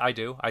use? I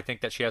do. I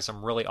think that she has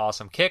some really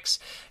awesome kicks.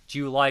 Do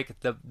you like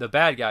the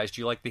bad guys?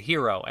 Do you like the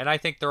hero? And I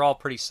think they're all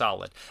pretty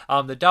solid.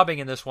 The dubbing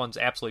in this one's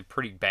absolutely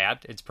pretty bad.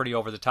 It's pretty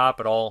over the top,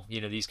 but all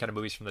these kind of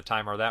movies from the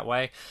time are that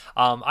way.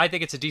 I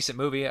think it's a decent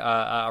movie,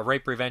 a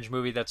rape revenge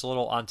movie that's a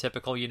little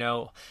untypical.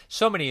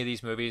 So many of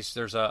these movies,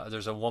 there's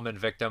a woman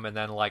victim, and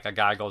then like a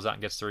guy goes out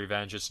and gets the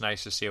revenge. It's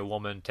nice to see a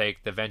woman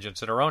take the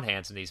vengeance in her own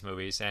hands in these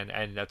movies,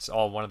 and that's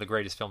all one of the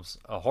greatest films,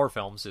 horror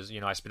films, is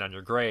I Spit on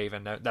Your Grave,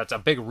 and that's a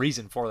big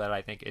reason for that,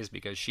 I think, is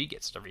because she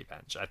gets the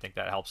revenge. I think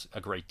that helps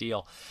a great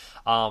deal.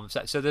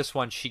 So this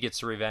one, she gets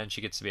the revenge, she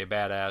gets to be a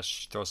badass,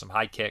 she throws some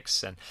high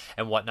kicks and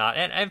whatnot,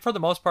 and for the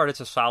most part, it's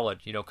a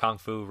solid kung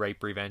fu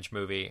rape revenge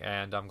movie,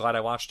 and I'm glad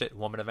I watched it.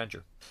 Woman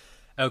Avenger.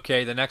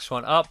 Okay, the next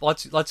one up.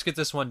 Let's get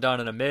this one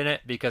done in a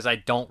minute because I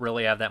don't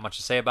really have that much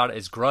to say about it.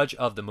 Is Grudge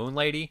of the Moon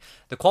Lady.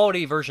 The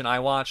quality version I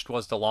watched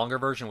was the longer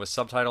version with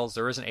subtitles.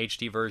 There is an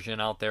HD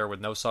version out there with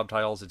no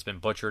subtitles. It's been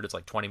butchered. It's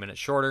like 20 minutes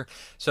shorter.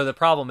 So the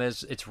problem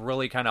is it's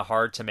really kind of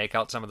hard to make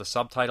out some of the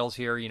subtitles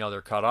here.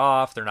 They're cut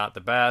off. They're not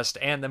the best.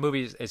 And the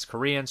movie is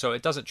Korean, so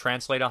it doesn't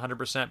translate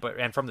 100%.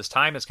 And from this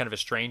time, it's kind of a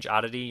strange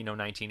oddity.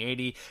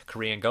 1980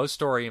 Korean ghost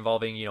story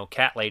involving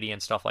cat lady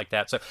and stuff like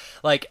that. So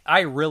I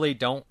really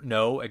don't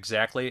know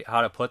exactly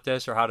how to put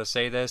this or how to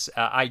say this.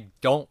 I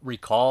don't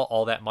recall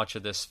all that much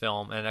of this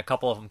film, and a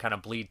couple of them kind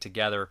of bleed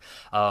together.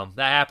 That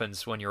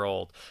happens when you're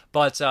old.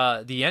 But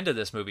the end of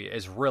this movie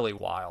is really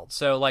wild.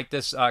 So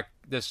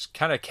this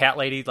kind of cat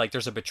lady,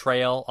 there's a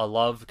betrayal, a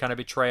love kind of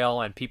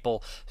betrayal, and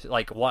people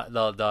what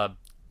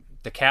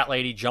the cat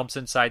lady jumps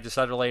inside this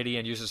other lady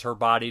and uses her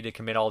body to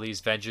commit all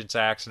these vengeance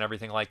acts and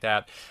everything like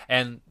that.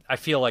 And I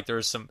feel like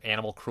there's some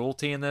animal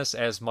cruelty in this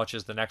as much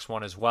as the next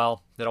one as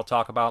well that I'll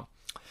talk about.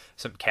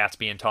 Some cats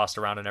being tossed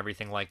around and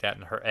everything like that,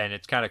 and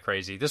it's kind of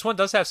crazy. This one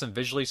does have some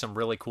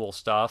really cool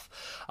stuff,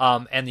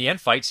 and the end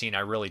fight scene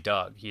I really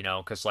dug,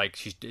 because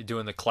she's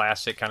doing the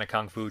classic kind of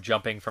kung fu,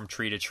 jumping from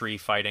tree to tree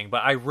fighting.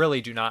 But I really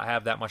do not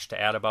have that much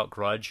to add about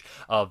Grudge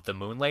of the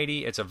Moon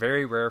Lady. It's a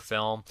very rare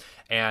film,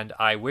 and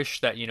I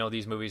wish that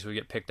these movies would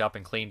get picked up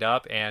and cleaned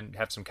up and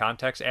have some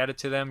context added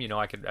to them.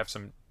 I could have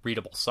some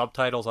readable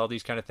subtitles, all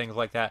these kind of things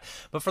like that.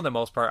 But for the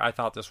most part, I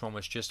thought this one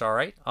was just all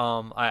right.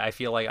 I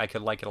feel like I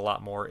could like it a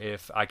lot more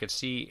if I could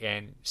see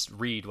and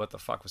read what the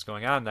fuck was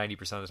going on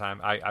 90% of the time.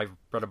 I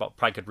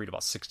probably could read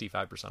about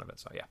 65% of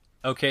it. So yeah.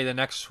 Okay, the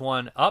next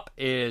one up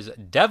is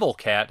Devil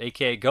Cat,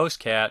 aka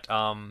Ghost Cat,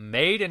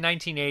 made in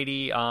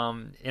 1980.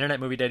 Internet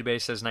Movie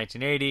Database says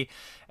 1980,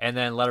 and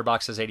then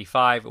Letterboxd says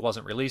 85. It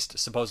wasn't released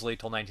supposedly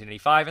till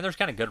 1985, and there's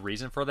kind of good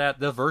reason for that.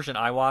 The version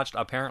I watched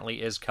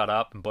apparently is cut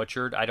up and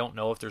butchered. I don't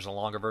know if there's a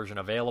longer version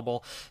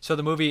available, so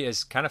the movie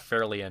is kind of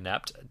fairly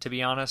inept, to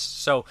be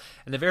honest. So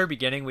in the very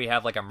beginning, we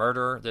have a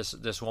murder.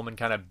 This woman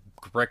kind of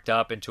bricked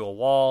up into a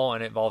wall,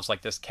 and it involves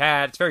this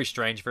cat. It's very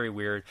strange, very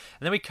weird.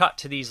 And then we cut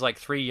to these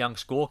three young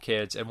school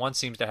kids, and one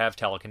seems to have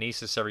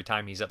telekinesis every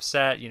time he's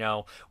upset.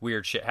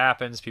 Weird shit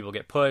happens, people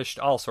get pushed,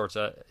 all sorts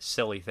of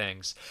silly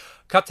things.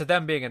 cut to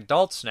them being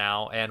adults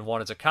now, and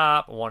one is a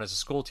cop, one is a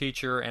school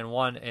teacher, and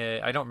one,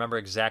 I don't remember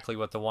exactly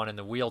what the one in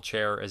the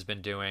wheelchair has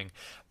been doing.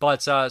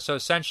 But so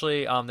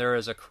essentially, there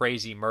is a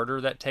crazy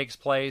murder that takes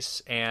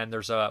place, and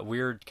there's a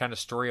weird kind of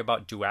story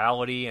about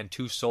duality and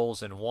two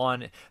souls in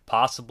one,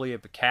 possibly a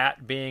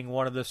cat being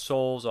one of the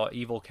souls, an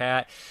evil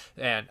cat,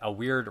 and a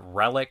weird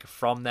relic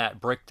from that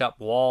bricked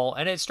up wall.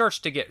 And it starts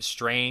to get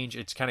strange.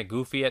 It's kind of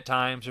goofy at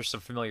times. There's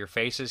some familiar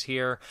faces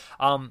here.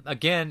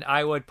 Again,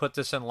 I would put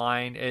this in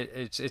line.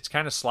 It's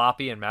kind of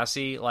sloppy and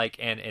messy, like,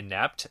 and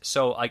inept.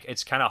 So like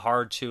it's kind of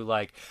hard to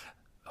like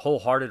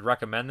wholehearted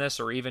recommend this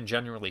or even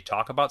genuinely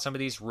talk about some of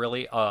these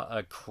really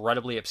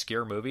incredibly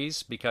obscure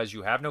movies because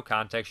you have no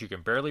context, you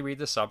can barely read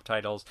the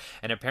subtitles,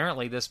 and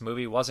apparently this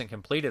movie wasn't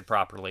completed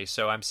properly.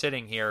 So I'm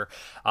sitting here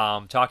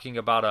talking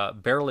about a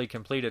barely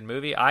completed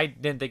movie. I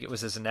didn't think it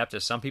was as inept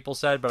as some people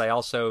said, but I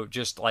also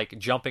just like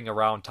jumping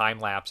around time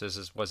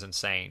lapses was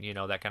insane, you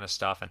know, that kind of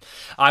stuff. And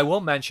I will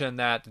mention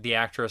that the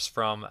actress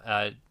from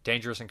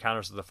Dangerous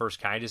Encounters of the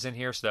First Kind is in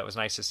here, so that was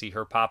nice to see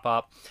her pop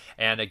up.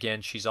 And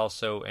again, she's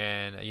also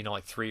in, you know,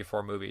 like 3 or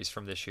 4 movies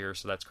from this year,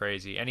 so that's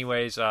crazy.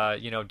 Anyways,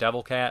 you know,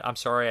 Devil Cat, I'm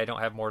sorry, I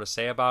don't have more to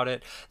say about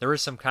it. There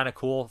is some kind of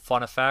cool,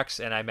 fun effects,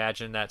 and I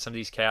imagine that some of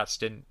these cats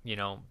didn't, you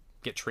know,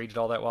 get treated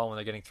all that well when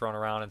they're getting thrown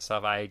around and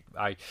stuff.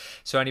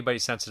 So anybody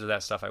sensitive to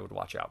that stuff, I would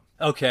watch out.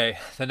 Okay,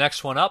 the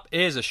next one up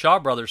is a Shaw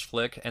Brothers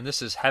flick, and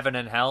this is Heaven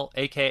and Hell,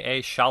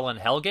 aka Shaolin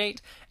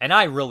Hellgate, and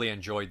I really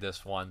enjoyed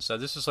this one. So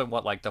this is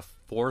like the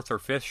 4th or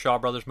 5th Shaw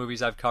Brothers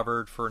movies I've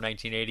covered for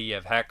 1980. You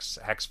have Hex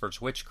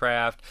vs.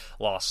 Witchcraft,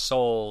 Lost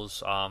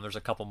Souls, there's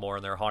a couple more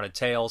in there, Haunted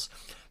Tales.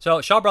 So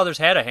Shaw Brothers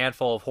had a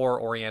handful of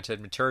horror-oriented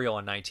material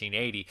in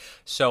 1980.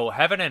 So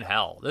Heaven and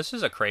Hell, this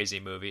is a crazy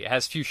movie. It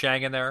has Fu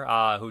Shang in there,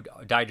 who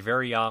died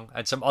very young,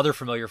 and some other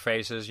familiar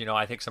faces. You know,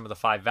 I think some of the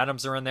 5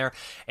 Venoms are in there.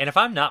 And if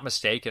I'm not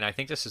mistaken, I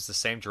think this is the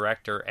same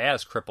director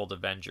as Crippled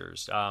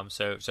Avengers.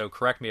 So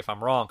correct me if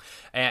I'm wrong.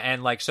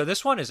 And like, so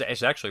this one is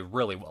actually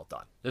really well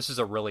done. This is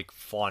a really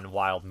fun,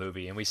 wild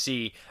movie. And we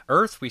see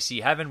Earth, we see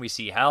Heaven, we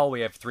see Hell.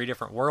 We have 3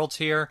 different worlds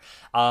here.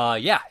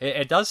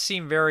 It does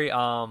seem very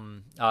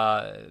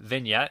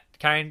vignette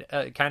kind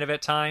of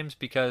at times,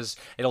 because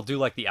it'll do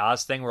like the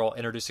Oz thing where it'll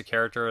introduce a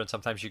character and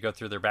sometimes you go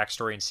through their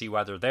backstory and see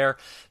why they're there.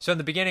 So in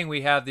the beginning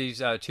we have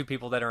these 2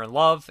 people that are in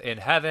love in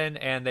heaven,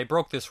 and they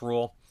broke this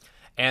rule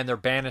and they're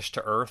banished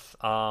to Earth,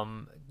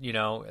 to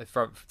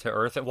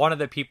Earth. And one of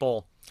the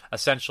people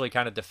essentially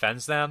kind of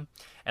defends them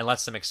and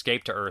lets them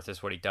escape to Earth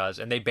is what he does,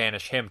 and they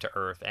banish him to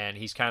Earth, and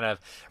he's kind of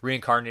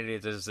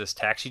reincarnated as this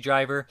taxi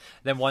driver.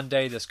 Then one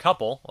day this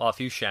couple,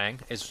 Fu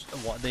Shang is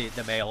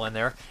the male in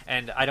there,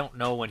 and I don't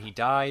know when he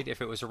died,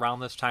 if it was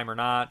around this time or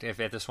not, if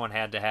this one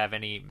had to have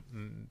any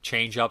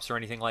change-ups or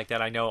anything like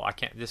that. I know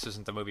this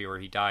isn't the movie where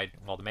he died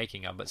while the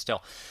making of, but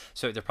still,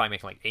 so they're probably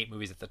making like 8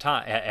 movies at the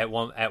time at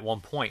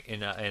one point in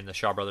the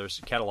Shaw Brothers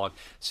catalog.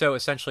 So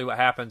essentially what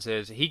happens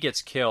is he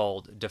gets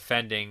killed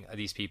defending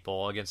these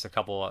people against a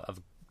couple of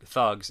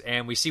thugs,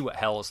 and we see what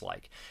hell is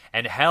like.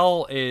 And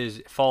hell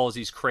follows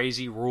these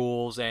crazy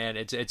rules, and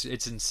it's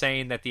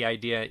insane that the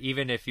idea,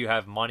 even if you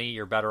have money,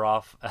 you're better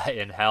off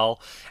in hell,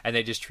 and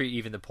they just treat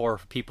even the poor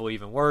people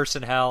even worse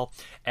in hell.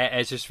 And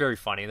it's just very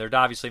funny. They're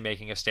obviously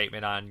making a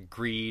statement on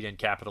greed and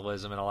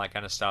capitalism and all that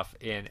kind of stuff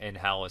in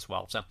hell as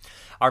well. So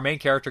our main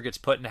character gets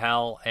put in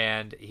hell,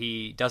 and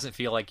he doesn't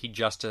feel like he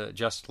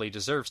justly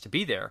deserves to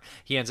be there.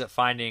 He ends up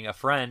finding a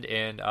friend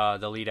in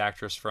the lead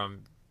actress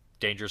from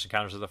Dangerous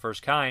Encounters of the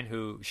First Kind,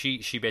 who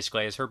she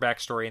basically has her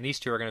backstory, and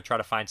these 2 are going to try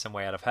to find some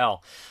way out of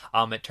hell.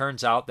 It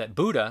turns out that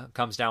Buddha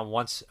comes down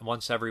once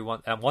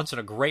in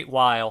a great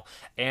while,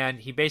 and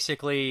he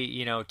basically,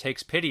 you know,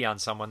 takes pity on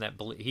someone that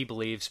he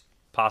believes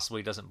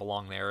possibly doesn't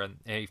belong there, and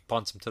he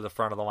punts him to the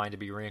front of the line to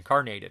be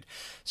reincarnated.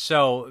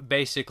 So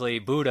basically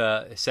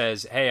Buddha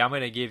says, hey, I'm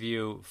going to give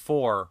you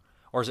 4,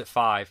 or is it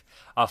 5?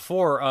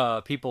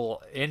 4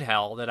 people in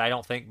hell that I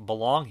don't think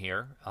belong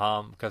here,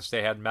 because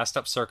they had messed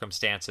up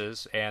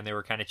circumstances and they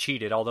were kind of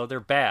cheated. Although they're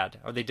bad,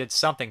 or they did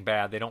something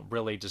bad, they don't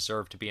really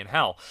deserve to be in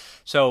hell.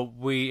 So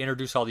we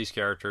introduce all these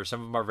characters.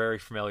 Some of them are very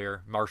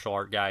familiar martial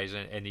art guys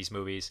in these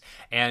movies,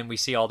 and we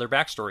see all their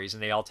backstories,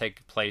 and they all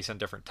take place in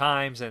different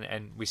times,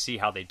 and we see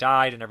how they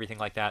died and everything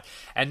like that.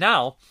 And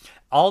now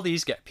all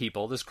these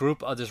people,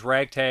 this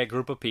ragtag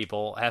group of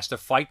people, has to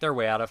fight their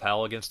way out of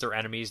hell against their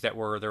enemies that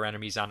were their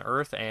enemies on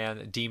Earth,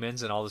 and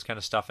demons and all this kind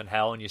of stuff in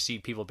hell. And you see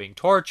people being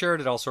tortured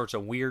and all sorts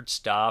of weird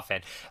stuff,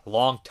 and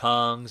long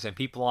tongues, and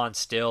people on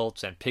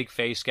stilts, and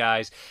pig-faced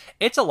guys.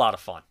 It's a lot of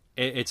fun.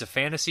 It's a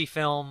fantasy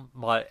film,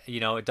 but, you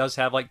know, it does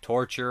have like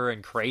torture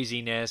and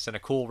craziness and a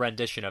cool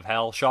rendition of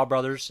hell. Shaw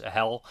Brothers,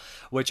 Hell,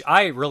 which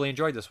I really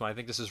enjoyed this one. I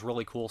think this is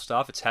really cool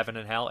stuff. It's Heaven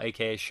and Hell,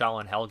 aka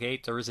Shaolin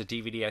Hellgate. There is a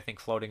DVD, I think,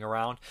 floating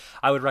around.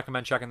 I would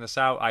recommend checking this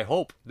out. I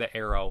hope that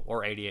Arrow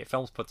or 88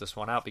 Films put this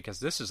one out, because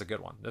this is a good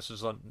one. This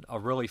is a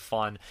really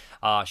fun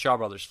Shaw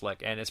Brothers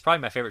flick, and it's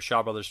probably my favorite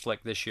Shaw Brothers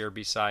flick this year,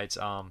 besides,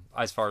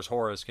 as far as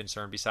horror is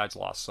concerned, besides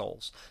Lost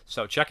Souls.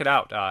 So check it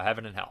out,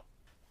 Heaven and Hell.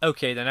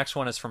 Okay, the next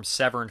one is from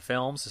Severn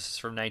Films. This is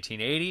from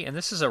 1980, and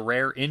this is a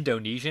rare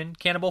Indonesian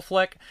cannibal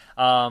flick.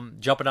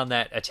 Jumping on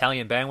that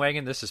Italian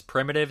bandwagon, this is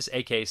Primitives,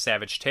 aka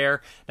Savage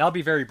Tear. Now, I'll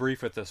be very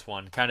brief with this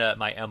one, kind of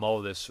my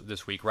MO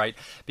this week, right?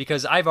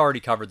 Because I've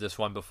already covered this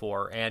one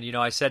before, and,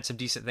 I said some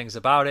decent things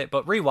about it,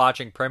 but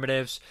rewatching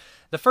Primitives,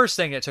 the first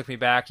thing that took me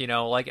back,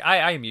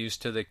 I am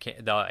used to the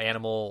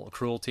animal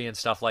cruelty and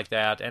stuff like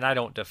that, and I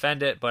don't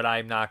defend it, but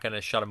I'm not going to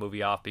shut a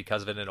movie off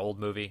because of it, an old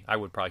movie. I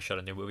would probably shut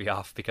a new movie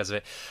off because of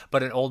it,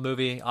 but an old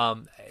movie.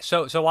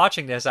 So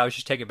watching this, I was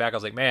just taken back. I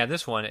was like, man,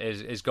 this one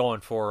is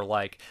going for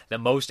like the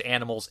most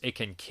animals it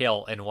can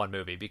kill in one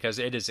movie because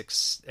it is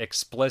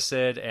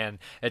explicit and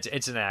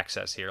it's an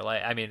excess here.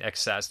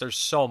 Excess. There's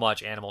so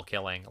much animal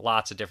killing,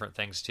 lots of different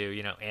things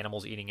too.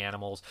 Animals eating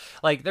animals.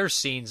 Like there's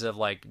scenes of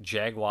like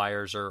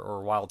jaguars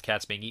or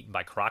wildcats being eaten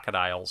by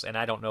crocodiles, and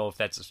I don't know if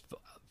that's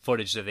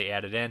footage that they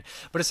added in,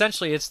 but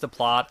essentially it's the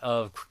plot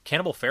of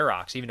Cannibal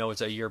Ferox. Even though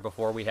it's a year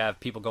before, we have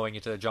people going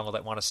into the jungle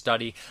that want to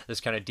study this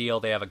kind of deal.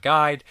 They have a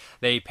guide,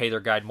 they pay their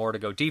guide more to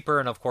go deeper,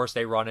 and of course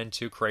they run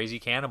into crazy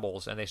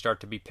cannibals, and they start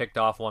to be picked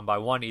off one by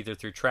one, either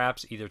through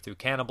traps, either through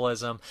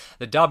cannibalism.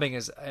 The dubbing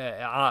is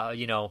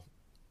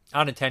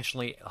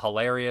unintentionally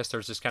hilarious.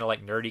 There's this kind of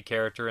like nerdy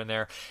character in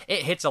there.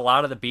 It hits a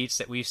lot of the beats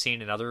that we've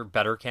seen in other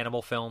better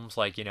cannibal films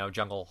like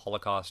Jungle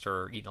Holocaust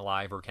or Eaten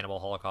Alive or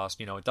Cannibal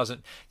Holocaust. It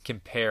doesn't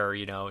compare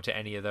to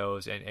any of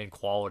those in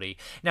quality.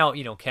 Now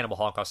Cannibal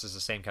Holocaust is the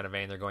same kind of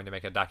vein. They're going to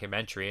make a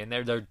documentary and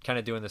they're kind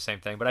of doing the same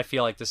thing, but I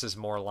feel like this is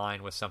more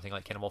aligned with something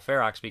like Cannibal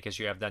Ferox because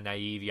you have the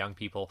naive young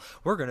people.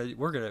 We're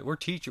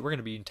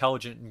gonna be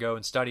intelligent and go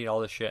and study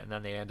all this shit, and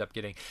then they end up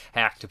getting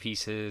hacked to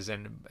pieces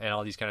and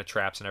all these kind of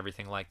traps and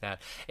everything like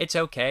that. It's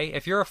okay.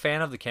 If you're a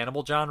fan of the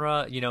cannibal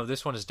genre,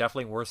 this one is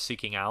definitely worth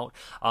seeking out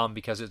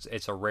because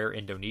it's a rare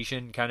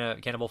Indonesian kind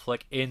of cannibal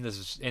flick in the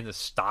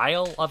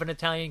style of an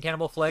Italian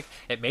cannibal flick.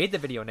 It made the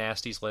Video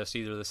Nasties list,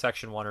 either the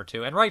section 1 or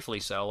 2, and rightfully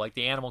so. Like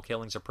the animal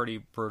killings are pretty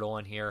brutal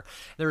in here.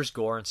 There's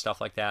gore and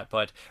stuff like that,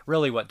 but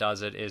really what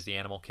does it is the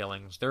animal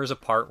killings. There's a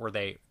part where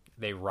they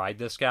ride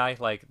this guy,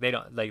 like they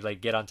don't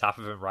like get on top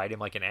of him and ride him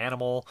like an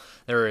animal.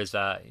 There is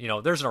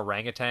there's an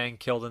orangutan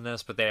killed in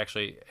this, but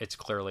it's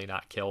clearly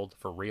not killed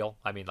for real.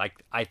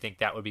 I think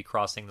that would be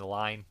crossing the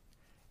line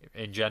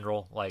in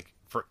general, like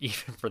for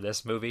even for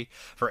this movie,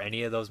 for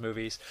any of those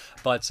movies.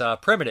 But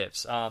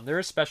Primitives, there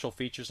is special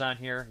features on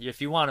here.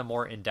 If you want a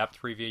more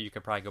in-depth review, you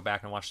can probably go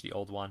back and watch the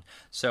old one.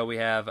 So we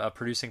have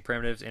producing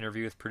Primitives,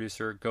 interview with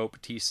producer Gope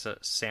T.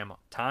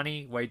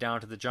 Samtani, Way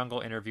Down to the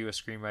Jungle, interview with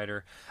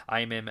screenwriter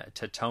Imam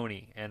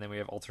Tatoni, and then we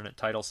have alternate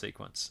title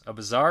sequence. A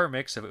bizarre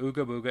mix of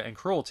ooga booga and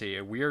cruelty,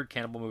 a weird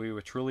cannibal movie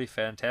with truly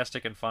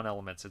fantastic and fun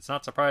elements. It's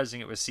not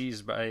surprising it was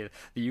seized by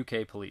the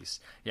UK police.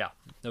 Yeah,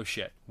 no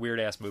shit.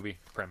 Weird-ass movie,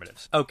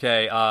 Primitives.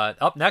 Okay,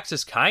 up next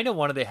is kind of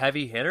one of the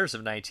heavy hitters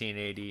of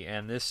 1980,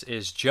 and this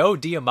is Joe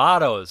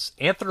D'Amato's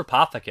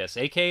Anthropophagus,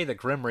 aka the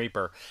Grim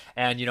Reaper.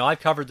 And, I've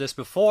covered this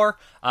before.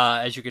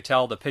 As you could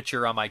tell, the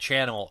picture on my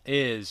channel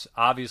is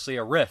obviously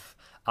a riff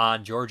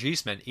on George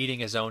Eastman eating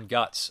his own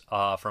guts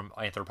from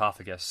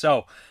Anthropophagus.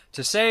 So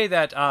to say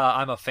that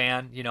I'm a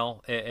fan,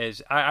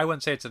 I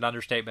wouldn't say it's an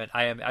understatement.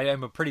 I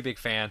am a pretty big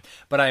fan,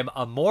 but I am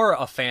more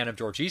a fan of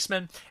George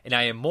Eastman, and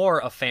I am more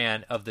a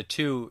fan of the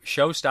two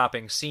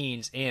show-stopping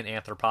scenes in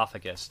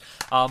Anthropophagus.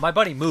 My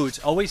buddy Moods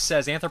always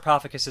says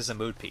Anthropophagus is a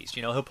mood piece.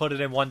 He'll put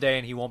it in one day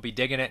and he won't be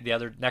digging it.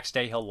 The next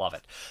day he'll love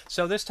it.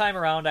 So this time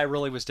around, I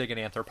really was digging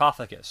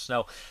Anthropophagus.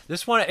 So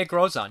this one, it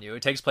grows on you.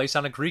 It takes place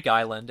on a Greek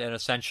island, and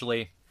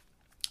essentially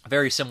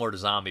very similar to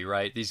Zombie,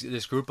 right?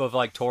 This group of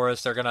like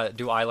tourists, they're gonna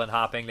do island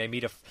hopping. They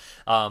meet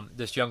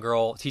this young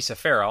girl, Tisa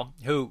Farrow,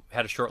 who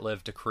had a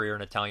short-lived career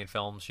in Italian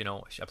films.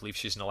 I believe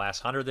she's in The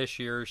Last Hunter this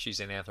year. She's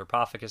in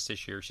Anthropophagus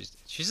this year. She's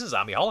in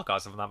Zombie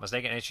Holocaust, if I'm not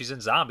mistaken, and she's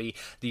in Zombie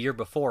the year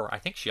before. I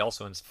think she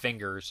also in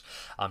Fingers,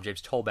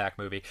 James Toback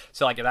movie.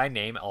 So like, if I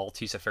name all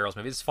Tisa Farrow's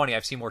movies, it's funny.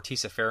 I've seen more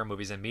Tisa Farrow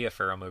movies than Mia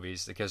Farrow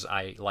movies because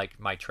I like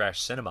my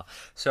trash cinema.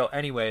 So,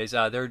 anyways,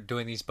 they're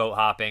doing these boat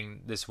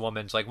hopping. This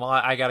woman's like, "Well,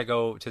 I gotta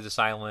go to this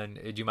island.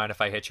 Do you mind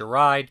if I hitch a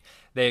ride?"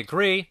 They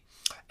agree.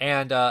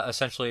 And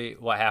essentially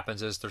what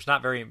happens is there's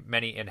not very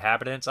many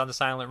inhabitants on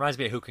this island. It reminds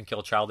me of Who Can Kill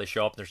a Child. They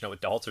show up and there's no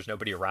adults. There's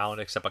nobody around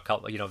except a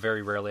couple,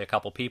 very rarely a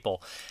couple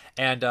people.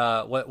 And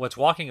what's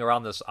walking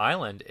around this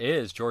island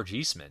is George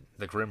Eastman,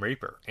 the Grim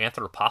Reaper,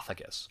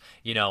 Anthropophagus.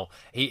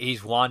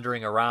 He's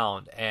wandering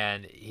around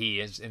and he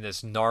is in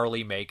this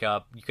gnarly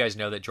makeup. You guys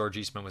know that George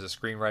Eastman was a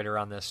screenwriter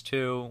on this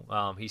too.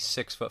 He's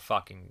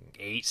 6'8",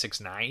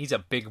 6'9". He's a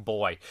big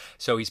boy.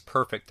 So he's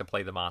perfect to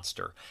play the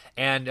monster.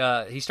 And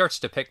he starts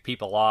to pick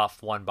people off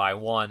one by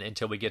one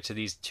until we get to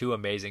these two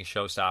amazing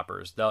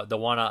showstoppers. The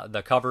one,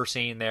 the cover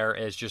scene there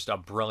is just a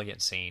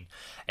brilliant scene,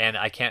 and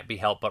I can't be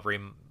helped but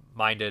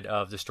reminded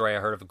of the story I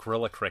heard of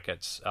gorilla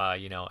crickets,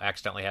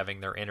 accidentally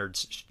having their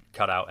innards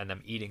cut out and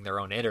them eating their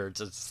own innards.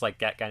 It's like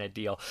that kind of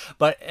deal.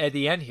 But at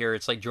the end here,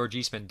 it's like George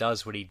Eastman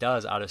does what he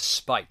does out of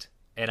spite.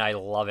 and I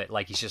love it.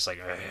 Like, he's just like,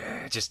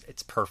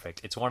 it's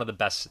perfect. It's one of the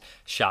best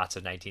shots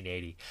of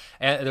 1980.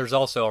 And there's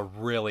also a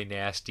really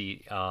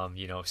nasty,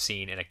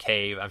 scene in a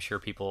cave. I'm sure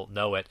people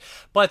know it.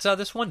 But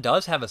this one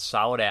does have a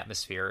solid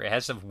atmosphere. It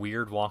has some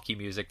weird, wonky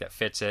music that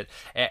fits it.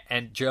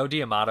 And Joe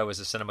D'Amato is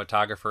a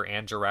cinematographer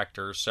and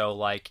director. So,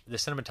 like, the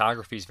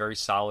cinematography is very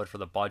solid for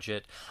the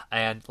budget.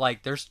 And,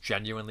 like, there's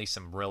genuinely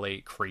some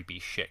really creepy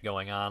shit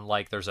going on.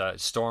 Like, there's a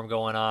storm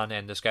going on,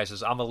 and this guy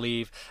says, I'm going to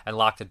leave and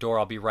lock the door.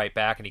 I'll be right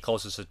back. And he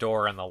closes the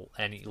door,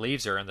 and he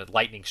leaves her, and the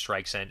lightning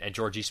strikes, and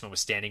George Eastman was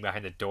standing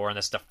behind the door, and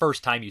that's the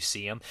first time you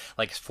see him,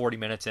 like 40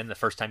 minutes in, the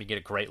first time you get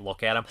a great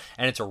look at him,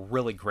 and it's a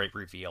really great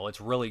reveal.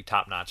 It's really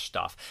top-notch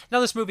stuff. Now,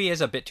 this movie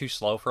is a bit too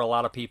slow for a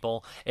lot of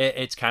people.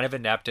 It's kind of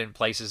inept in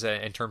places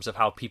in terms of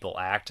how people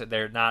act.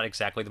 They're not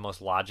exactly the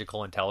most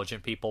logical,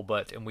 intelligent people,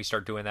 and we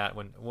start doing that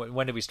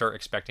when did we start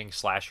expecting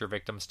slasher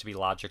victims to be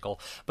logical?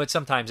 But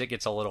sometimes it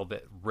gets a little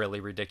bit really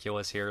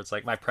ridiculous here. It's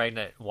like, my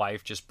pregnant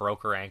wife just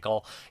broke her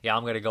ankle. Yeah,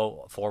 I'm going to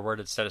go forward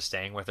instead of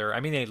staying with her. I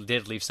mean, they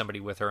did leave somebody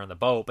with her in the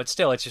boat, but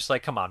still, it's just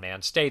like, come on,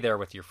 man, stay there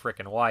with your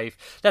freaking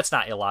wife. That's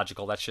not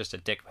illogical. That's just a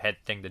dickhead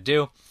thing to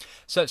do.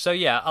 So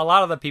yeah, a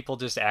lot of the people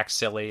just act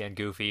silly and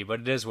goofy,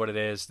 but it is what it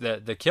is.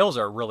 The kills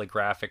are really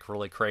graphic,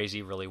 really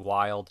crazy, really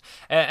wild,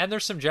 and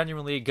there's some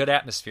genuinely good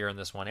atmosphere in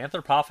this one.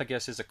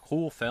 Mrparka is a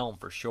cool film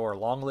for sure.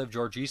 Long live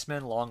George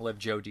Eastman, long live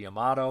Joe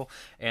D'Amato,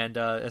 and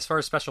as far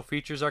as special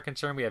features are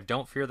concerned, we have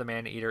Don't Fear the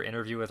Man-Eater,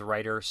 interview with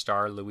writer,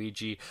 star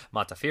Luigi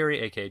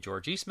Montefiore, aka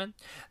George Eastman.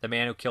 The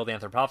Man Who Killed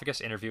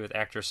Mrparka, interview with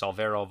actor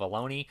Salvero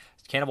Valloni.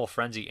 Cannibal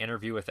Frenzy,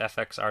 interview with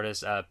FX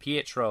artist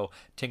Pietro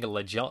Tino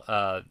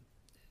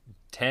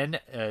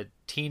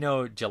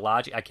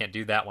Gelagi. I can't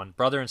do that one.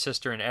 Brother and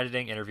Sister in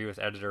Editing, interview with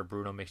editor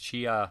Bruno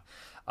Miccia.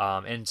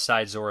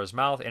 Inside Zora's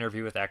Mouth,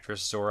 interview with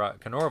actress Zora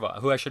Konorova,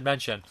 who I should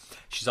mention,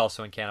 she's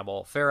also in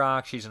Cannibal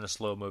Ferox. She's in a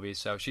slew of movies,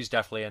 so she's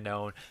definitely a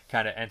known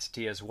kind of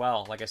entity as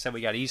well. Like I said, we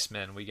got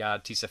Eastman, we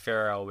got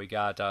Tisafero, we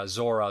got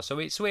Zora, so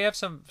we have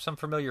some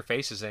familiar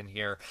faces in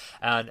here,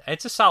 and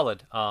it's a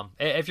solid.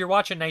 If you're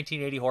watching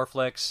 1980 horror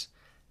flicks,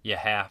 you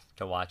have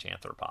to watch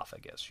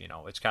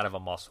Mrparka. It's kind of a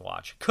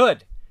must-watch.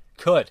 Could,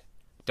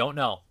 don't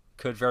know.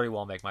 Could very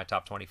well make my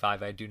top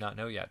 25. I do not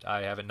know yet.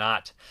 I haven't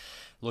not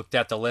looked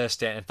at the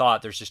list and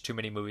thought there's just too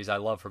many movies I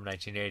love from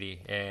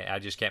 1980, and I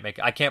just can't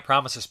I can't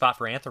promise a spot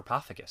for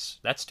Mrparka.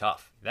 That's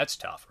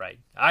tough, right?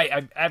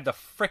 I have the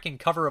freaking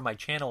cover of my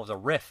channel as a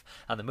riff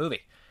on the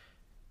movie,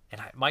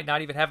 and I might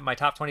not even have it in my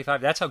top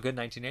 25. That's how good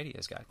 1980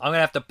 is, guys. I'm going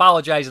to have to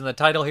apologize in the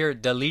title here.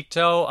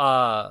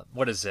 Delito,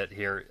 what is it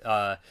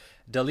here?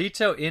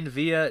 Delito in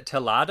Via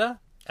Telada?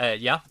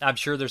 Yeah, I'm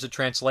sure there's a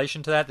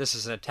translation to that. This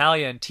is an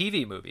Italian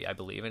TV movie, I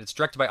believe, and it's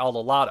directed by Aldo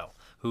Lotto,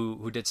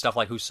 who did stuff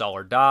like Who Saw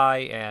Her Die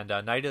and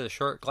Night of the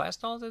Short Glass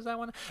Dolls, is that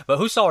one? But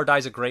Who Saw Her Die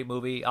is a great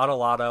movie. Aldo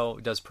Lotto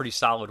does pretty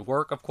solid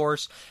work, of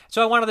course.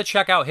 So I wanted to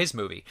check out his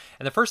movie.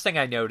 And the first thing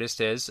I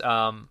noticed is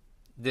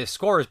the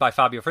score is by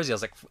Fabio Frizzi. I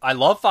was like, I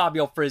love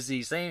Fabio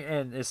Frizzi,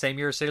 and the same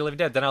year as City of the Living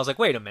Dead. Then I was like,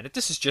 wait a minute,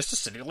 this is just a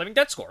City of the Living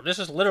Dead score. This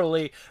is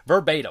literally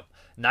verbatim.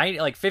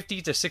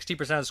 50 to 60%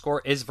 of the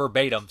score is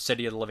verbatim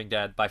City of the Living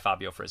Dead by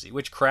Fabio Frizzi,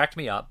 which cracked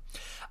me up.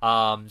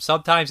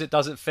 Sometimes it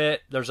doesn't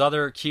fit. There's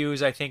other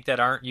cues I think that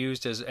aren't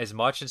used as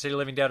much in City of the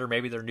Living Dead, or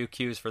maybe they're new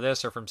cues for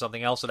this or from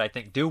something else that I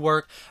think do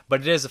work,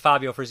 but it is a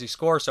Fabio Frizzi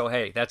score, so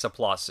hey, that's a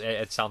plus.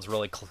 It sounds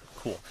really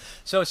cool.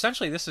 So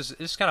essentially this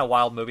is kind of a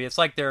wild movie. It's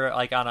like they're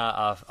like on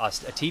a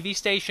TV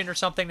station or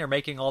something. They're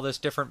making all this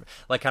different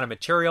like kind of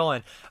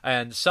material,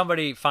 and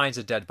somebody finds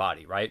a dead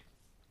body, right?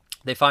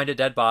 They find a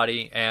dead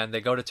body, and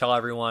they go to tell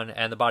everyone,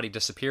 and the body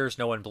disappears.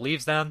 No one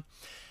believes them.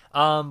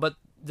 But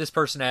this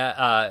person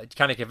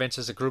kind of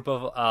convinces a group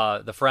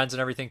of the friends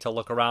and everything to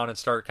look around and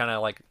start kind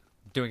of like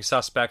doing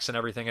suspects and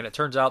everything. And it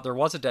turns out there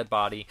was a dead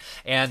body,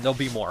 and there'll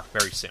be more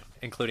very soon,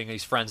 including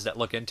these friends that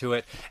look into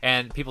it.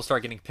 And people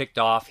start getting picked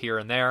off here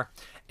and there.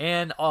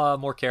 And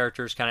more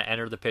characters kind of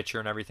enter the picture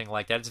and everything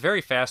like that. It's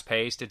very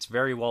fast-paced. It's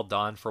very well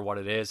done for what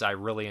it is. I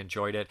really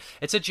enjoyed it.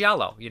 It's a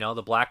giallo,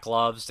 the black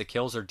gloves. The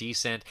kills are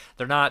decent.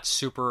 They're not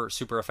super,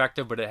 super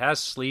effective, but it has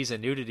sleaze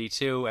and nudity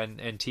too. And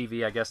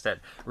TV, I guess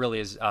that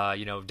really is,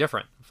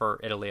 different for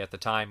Italy at the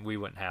time. We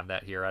wouldn't have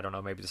that here. I don't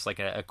know, maybe it's like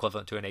an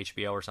equivalent to an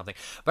HBO or something.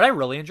 But I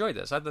really enjoyed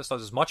this. I thought this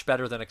was much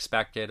better than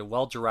expected,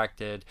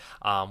 well-directed,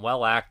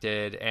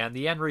 well-acted, and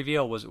the end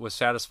reveal was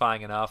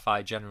satisfying enough.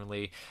 I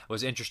genuinely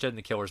was interested in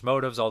the killer's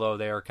motives, although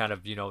they are kind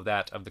of,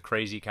 that of the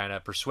crazy kind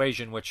of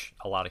persuasion, which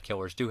a lot of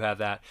killers do have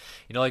that.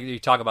 Like you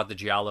talk about the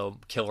giallo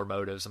killer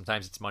motives.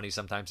 Sometimes it's money,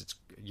 sometimes it's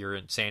your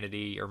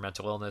insanity or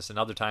mental illness, and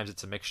other times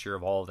it's a mixture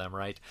of all of them,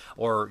 right?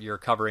 Or you're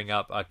covering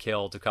up a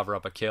kill to cover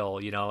up a kill,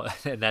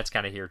 and that's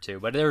kind of here too.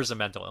 But there's a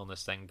mental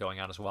illness thing going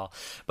on as well.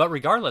 But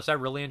regardless, I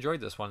really enjoyed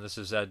this one. This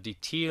is Di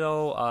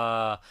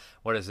Tito,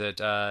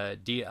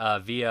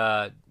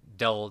 Via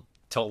del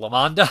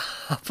Tolamanda.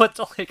 But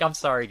I'm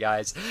sorry,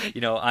 guys.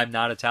 I'm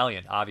not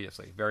Italian,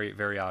 obviously. Very,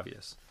 very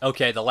obvious.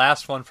 Okay, the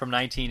last one from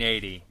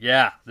 1980.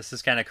 Yeah, this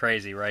is kind of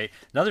crazy, right?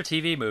 Another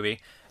TV movie.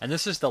 And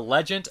this is The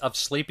Legend of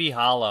Sleepy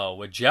Hollow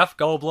with Jeff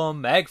Goldblum,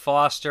 Meg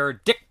Foster,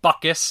 Dick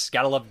Bacchus.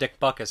 Gotta love Dick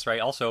Bacchus, right?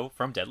 Also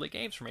from Deadly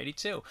Games from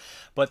 '82.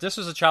 But this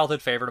was a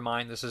childhood favorite of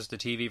mine. This is the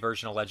TV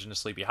version of Legend of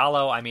Sleepy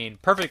Hollow. I mean,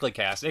 perfectly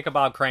cast.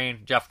 Ichabod Crane,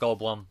 Jeff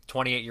Goldblum,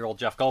 28-year-old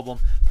Jeff Goldblum.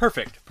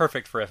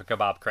 Perfect for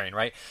Ichabod Crane,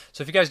 right?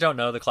 So if you guys don't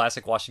know the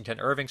classic Washington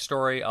Irving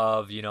story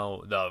of,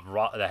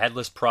 the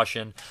headless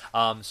Prussian,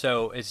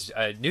 so it's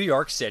New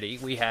York City.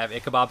 We have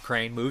Ichabod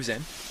Crane moves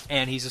in,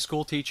 and he's a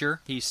school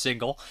teacher. He's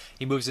single.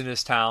 He moves into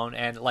this town,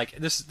 and like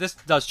this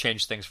does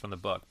change things from the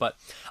book. But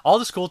all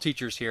the school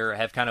teachers here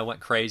have kind of went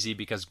crazy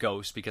because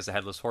the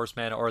Headless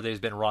Horseman, or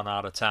they've been run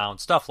out of town,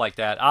 stuff like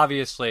that.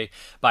 Obviously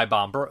by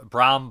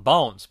Brom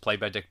Bones, played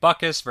by Dick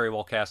Bacchus, very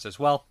well cast as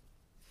well.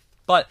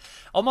 But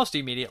almost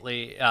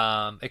immediately,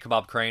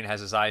 Ichabod Crane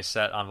has his eyes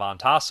set on Von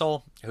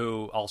Tassel,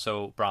 who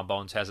also Brom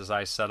Bones has his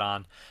eyes set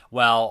on.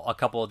 Well, a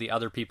couple of the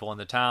other people in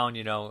the town,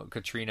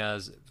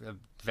 Katrina's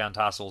Van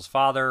Tassel's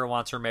father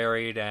wants her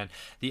married, and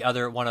the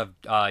other one of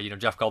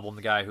Jeff Goldblum,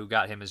 the guy who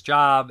got him his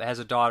job, has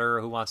a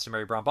daughter who wants to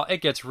marry Brom Bones.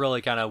 It gets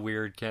really kind of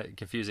weird,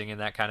 confusing in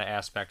that kind of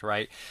aspect,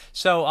 right?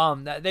 So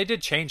they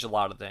did change a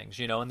lot of things.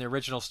 In the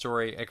original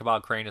story,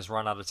 Ichabod Crane is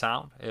run out of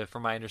town,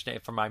 from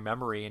my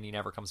memory, and he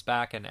never comes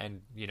back.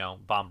 And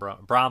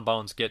Brom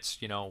Bones gets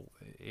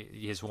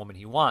his woman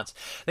he wants.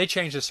 They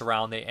change this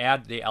around. They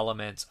add the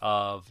elements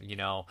of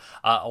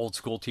old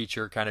school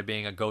teacher kind of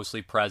being a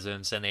ghostly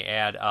presence, and they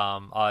add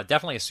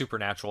definitely a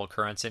supernatural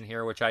occurrence in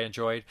here, which I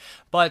enjoyed.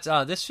 But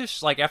this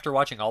just, like, after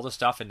watching all the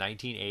stuff in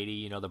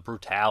 1980, the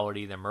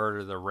brutality, the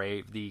murder, the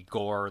rape, the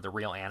gore, the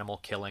real animal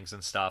killings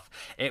and stuff,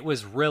 it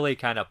was really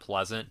kind of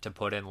pleasant to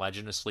put in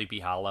Legend of Sleepy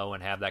Hollow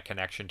and have that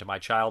connection to my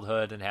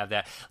childhood and have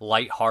that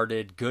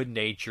lighthearted,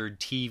 good-natured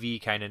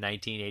TV kind of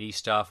 1980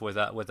 stuff with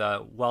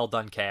a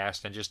well-done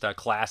cast and just a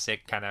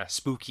classic kind of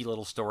spooky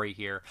little story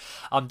here.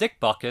 Dick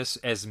Bacchus,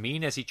 as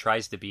mean as he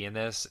tries to be in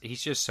this,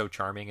 he's just so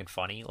charming and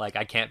funny. Like,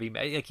 I can't be...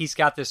 Like, he's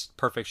got this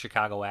perfect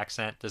Chicago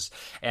accent,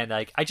 and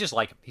like I just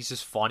like him. He's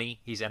just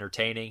funny. He's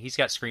entertaining. He's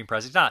got screen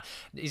presence.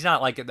 He's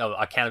not like an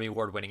Academy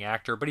Award winning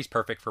actor, but he's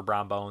perfect for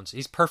Brom Bones.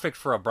 He's perfect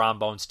for a Brom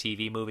Bones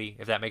TV movie,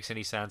 if that makes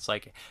any sense,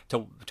 like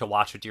to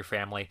watch with your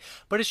family.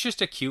 But it's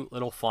just a cute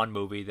little fun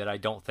movie that I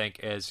don't think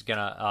is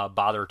gonna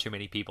bother too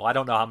many people. I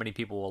don't know how many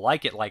people will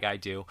like it like I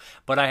do,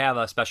 but I have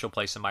a special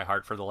place in my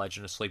heart for The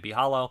Legend of Sleepy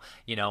Hollow,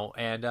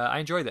 and I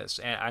enjoy this.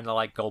 And I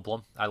like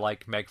Goldblum, I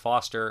like Meg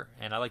Foster,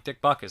 and I like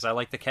Dick Bacchus. I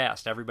like the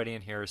cast. Everybody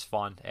in here is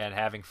fun and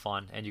having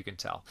fun, and you can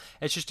tell.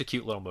 It's just a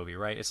cute little movie,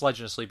 right? It's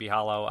Legend of Sleepy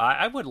Hollow.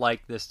 I would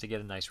like this to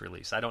get a nice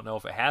release. I don't know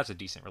if it has a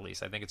decent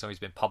release. I think it's always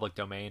been public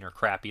domain or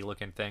crappy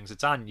looking things.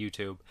 It's on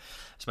YouTube.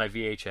 It's my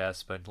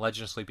VHS, but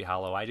Legend of Sleepy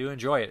Hollow, I do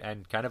enjoy it,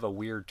 and kind of a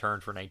weird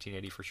turn for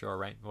 1980 for sure,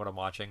 right? What I'm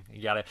watching.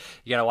 You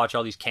gotta watch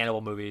all these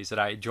cannibal movies that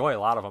I enjoy, a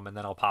lot of them, and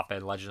then I'll pop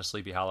in Legend of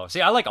Sleepy Hollow.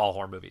 See, I like all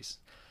horror movies.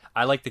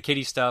 I like the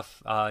kiddie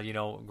stuff,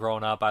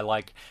 growing up. I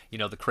like,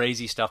 the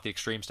crazy stuff, the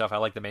extreme stuff. I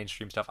like the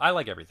mainstream stuff. I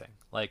like everything.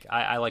 Like,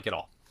 I like it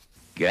all.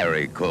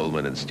 Gary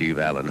Coleman and Steve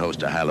Allen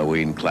host a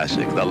Halloween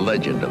classic, The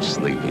Legend of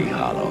Sleepy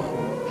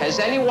Hollow. Has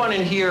anyone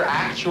in here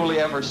actually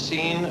ever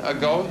seen a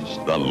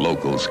ghost? The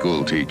local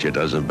school teacher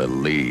doesn't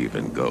believe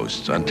in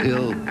ghosts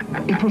until...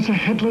 It was a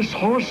headless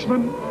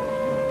horseman.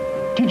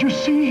 Did you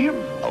see him?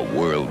 A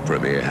world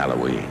premiere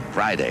Halloween,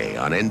 Friday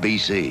on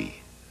NBC.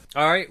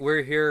 All right,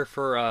 we're here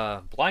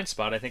for Blind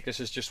Spot. I think this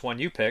is just one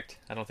you picked.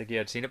 I don't think you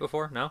had seen it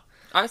before, no?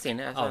 I've seen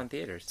it. I saw it in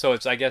theaters. So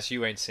it's, I guess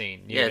you ain't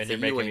seen. Yeah, you're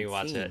making me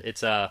watch it.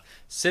 It's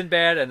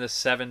Sinbad and the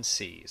Seven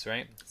Seas,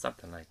 right?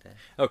 Something like that.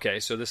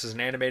 Okay, so this is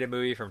an animated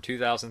movie from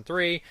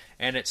 2003,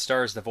 and it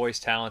stars the voice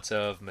talents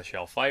of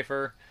Michelle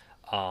Pfeiffer,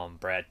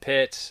 Brad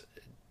Pitt,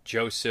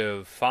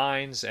 Joseph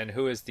Fiennes, and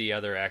who is the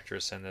other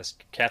actress in this?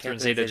 Catherine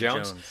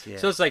Zeta-Jones. Yeah.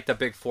 So it's like the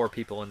big four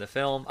people in the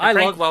film. And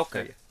Frank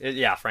Welker.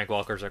 Yeah, Frank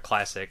Welker's a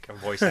classic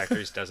voice actor.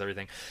 He does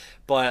everything.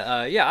 But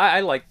I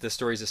like the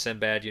stories of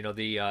Sinbad.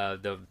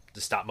 The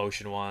stop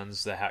motion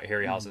ones, the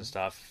Harryhausen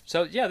stuff.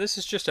 So yeah, this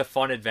is just a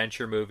fun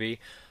adventure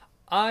movie.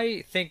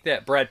 I think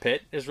that Brad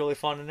Pitt is really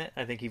fun in it.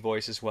 I think he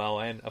voices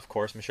well, and of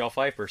course Michelle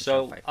Pfeiffer.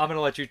 I'm going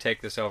to let you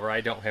take this over. I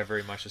don't have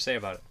very much to say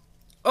about it.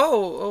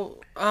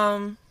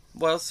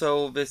 Well,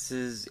 so this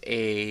is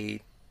a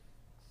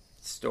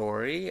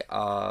story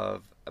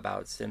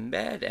about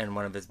Sinbad and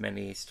one of his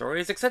many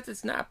stories, except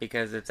it's not,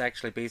 because it's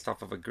actually based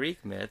off of a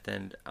Greek myth,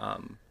 and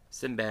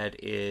Sinbad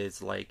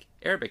is like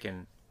Arabic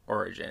in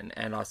origin,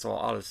 and also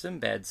all of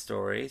Sinbad's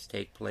stories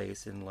take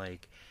place in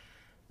like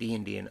the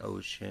Indian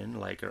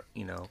Ocean,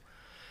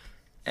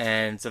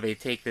 and so they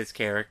take this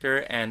character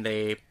and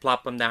they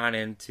plop him down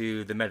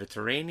into the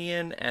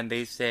Mediterranean, and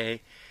they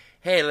say,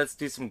 hey, let's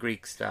do some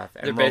Greek stuff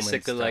and They're Roman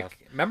basically stuff. like,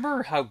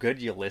 remember how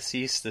good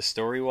Ulysses, the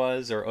story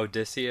was, or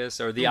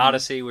Odysseus, or the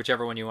Odyssey,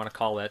 whichever one you want to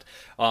call it,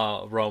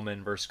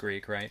 Roman versus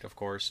Greek, right? Of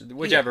course.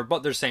 Whichever,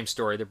 but they're the same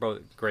story. They're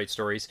both great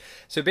stories.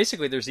 So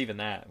basically there's even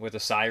that, with the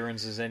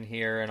sirens is in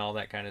here and all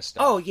that kind of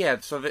stuff. Oh, yeah.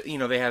 So,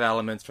 they have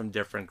elements from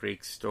different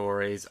Greek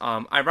stories.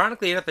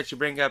 Ironically enough that you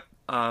bring up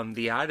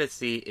the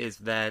Odyssey is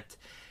that,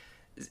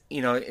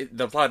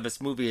 the plot of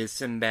this movie is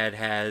Sinbad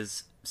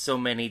has so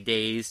many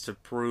days to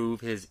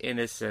prove his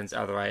innocence,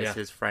 otherwise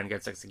his friend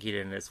gets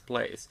executed in his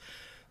place.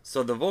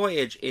 So the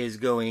voyage is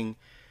going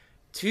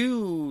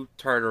to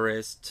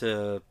Tartarus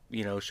to,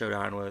 show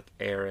down with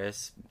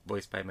Eris,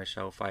 voiced by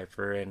Michelle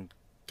Pfeiffer, and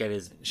get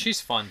his...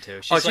 She's fun,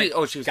 too. She was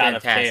fantastic.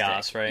 Of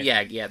chaos, right?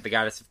 Yeah, the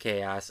goddess of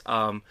chaos.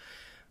 To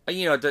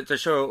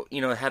show,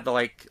 had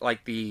the,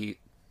 the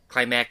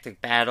climactic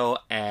battle,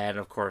 and,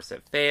 of course,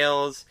 it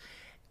fails.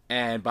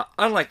 But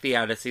unlike the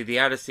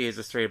Odyssey is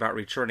a story about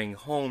returning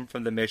home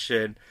from the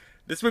mission.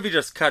 This movie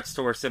just cuts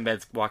to where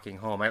Sinbad's walking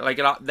home.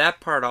 That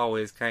part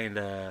always kind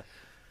of,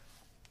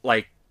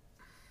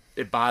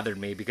 it bothered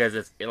me, because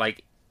it's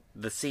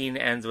the scene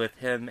ends with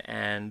him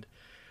and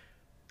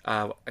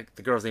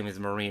the girl's name is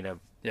Marina,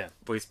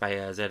 voiced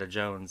by Zeta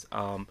Jones.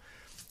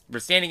 We're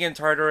standing in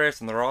Tartarus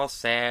and they're all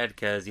sad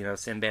because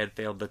Sinbad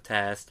failed the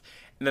test,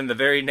 and then the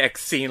very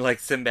next scene,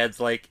 Sinbad's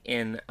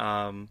in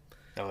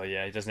oh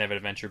yeah, he doesn't have an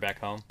adventure back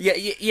home. Yeah.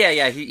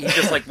 He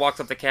just walks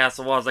up the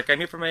castle walls I'm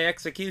here for my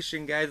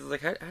execution, guys.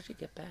 It's how'd you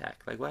get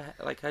back?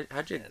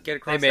 How'd you get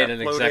across? They made that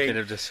an floating...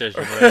 executive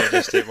decision where they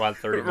just didn't want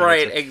 30 minutes.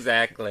 Right,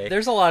 exactly.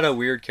 There's a lot of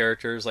weird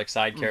characters,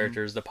 side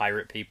characters, the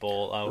pirate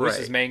people. Who's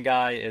his main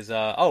guy is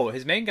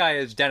his main guy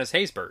is Dennis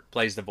Haysbert,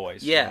 plays the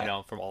voice.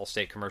 Yeah, from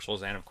Allstate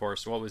commercials, and of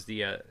course, what was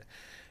the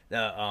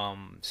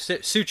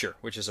Suture,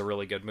 which is a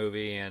really good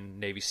movie, and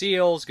Navy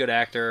SEALs, good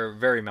actor,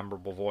 very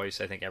memorable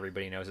voice. I think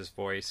everybody knows his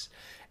voice.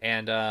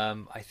 And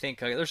I think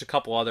there's a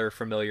couple other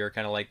familiar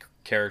kind of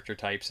character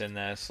types in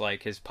this,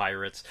 like his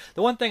pirates.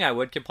 The one thing I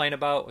would complain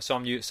about, so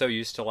I'm so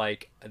used to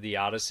the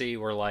Odyssey,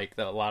 where a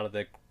lot of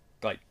the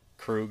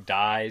crew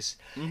dies.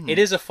 Mm-hmm. It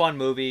is a fun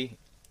movie.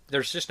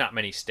 There's just not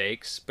many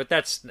stakes, but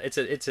it's a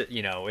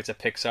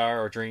Pixar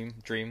or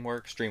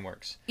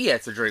DreamWorks. Yeah,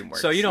 it's a DreamWorks.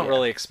 So you don't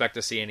really expect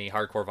to see any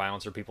hardcore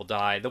violence or people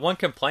die. The one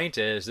complaint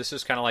is this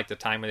is kind of the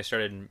time when they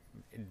started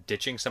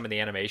ditching some of the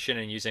animation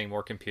and using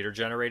more computer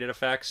generated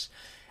effects.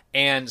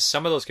 And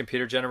some of those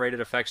computer-generated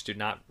effects do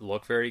not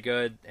look very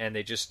good, and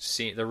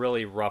they're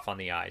really rough on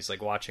the eyes.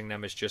 Watching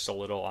them is just a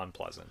little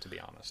unpleasant, to be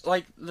honest.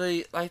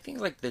 I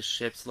think the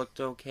ships looked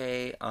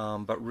okay,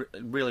 but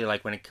really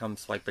when it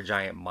comes to the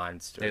giant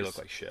monsters, they look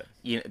like shit.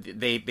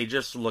 They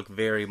just look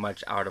very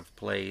much out of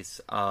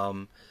place.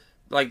 The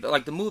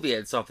movie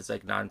itself is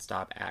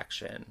nonstop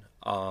action.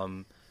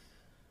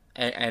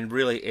 And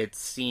really it's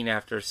scene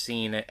after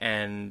scene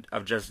and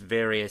of just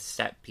various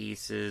set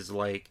pieces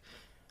like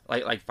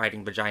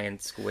fighting the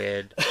giant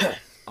squid,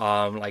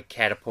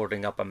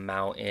 catapulting up a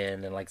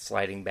mountain and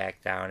sliding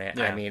back down it.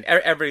 Yeah. I mean,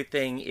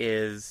 everything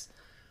is...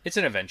 It's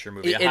an adventure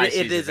movie.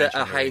 It is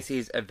a high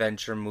seas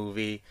adventure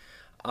movie.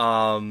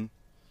 And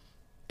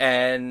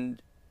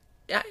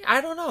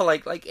I don't know,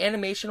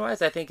 animation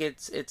wise, I think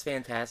it's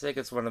fantastic.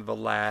 It's one of the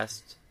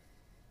last,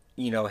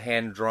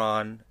 hand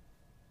drawn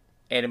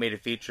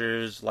animated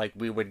features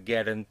we would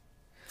get in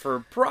for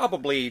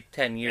probably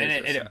 10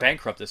 years. And it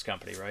bankrupted this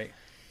company, right?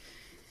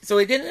 So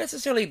it didn't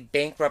necessarily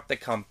bankrupt the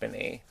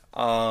company.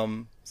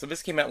 So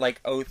this came out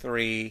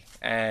 2003,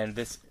 and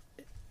this...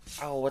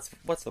 Oh,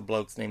 what's the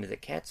bloke's name? Is it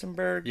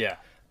Katzenberg? Yeah.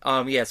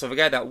 So the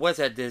guy that was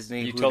at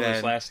Disney... You told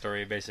this last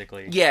story,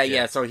 basically.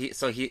 Yeah. So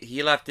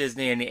he left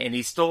Disney, and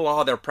he stole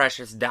all their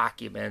precious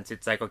documents.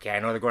 It's okay, I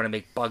know they're going to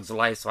make Bugs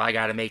Life, so I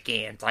gotta make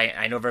Ants.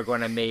 I know they're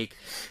going to make,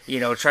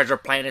 Treasure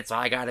Planet, so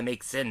I gotta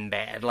make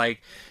Sinbad. So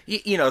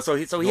he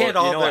had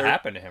all... You know what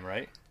happened to him,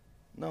 right?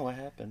 No, what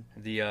happened?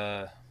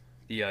 The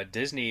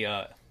Disney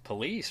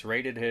police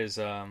raided his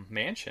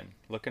mansion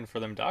looking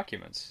for them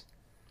documents.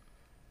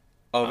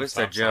 Oh, this is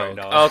a joke.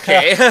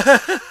 Okay.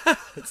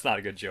 It's not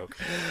a good joke.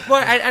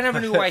 Well, I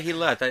never knew why he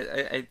left.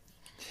 I'm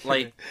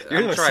sure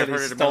I've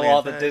heard it. Stole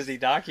all the Disney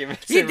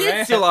documents. He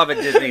did steal all the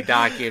Disney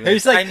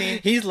documents.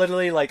 He's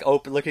literally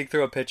looking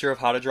through a picture of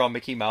how to draw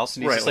Mickey Mouse,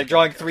 and he's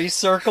drawing 3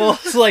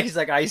 circles. He's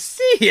I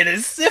see it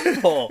is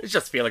simple. It's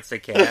just Felix the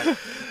cat.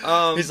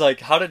 He's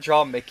how to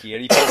draw Mickey,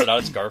 and he pulls it out.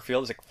 It's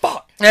Garfield. He's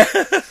fuck.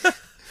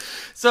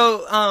 So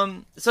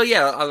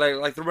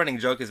the running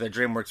joke is that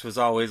DreamWorks was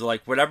always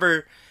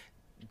whatever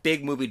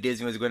big movie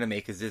Disney was going to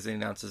make, because Disney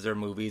announces their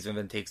movies and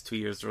then takes 2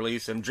 years to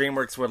release them.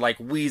 DreamWorks would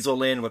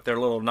weasel in with their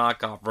little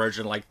knockoff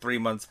version 3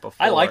 months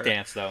before. I liked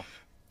Ants though.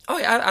 Oh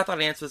yeah, I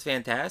thought Ants was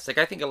fantastic.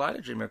 I think a lot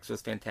of DreamWorks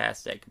was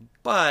fantastic.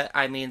 But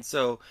I mean,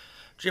 so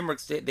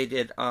DreamWorks they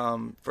did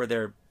for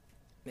their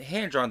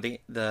hand drawn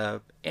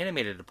the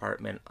animated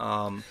department.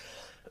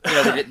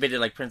 They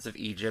did Prince of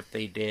Egypt.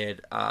 They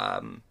did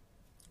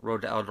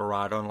Road to El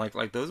Dorado,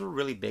 and those were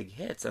really big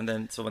hits. And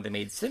then so when they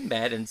made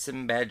Sinbad, and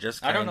Sinbad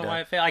just kinda... I don't know why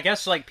I feel. I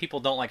guess people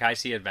don't like high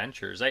sea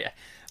adventures.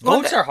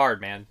 Boats are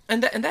hard, man.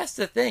 And that's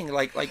the thing.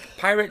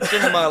 Pirate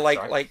cinema,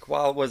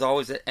 while it was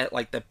always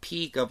at the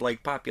peak of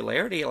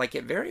popularity,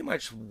 it very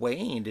much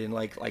waned in the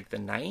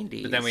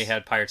 90s. But then we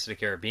had Pirates of the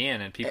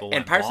Caribbean, and people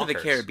went Pirates bonkers. of the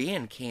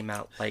Caribbean came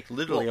out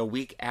literally a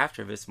week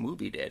after this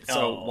movie did.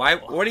 So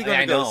what are you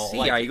going to go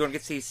see? Are you going to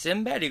see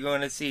Sinbad? Or are you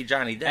going to see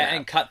Johnny Depp?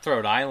 And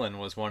Cutthroat Island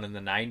was one in the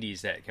 90s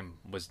that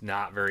was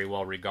not very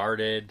well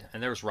regarded.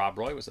 And there was Rob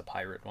Roy was a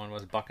pirate one,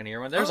 was a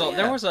buccaneer one. There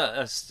was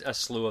a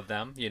slew of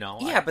them,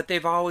 Yeah, but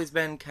they've always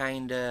been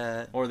kind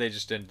of... Or they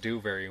just didn't do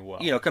very well.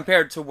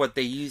 Compared to what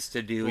they used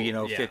to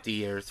do, 50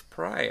 years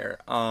prior.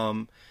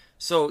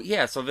 So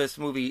this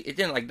movie, it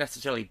didn't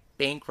necessarily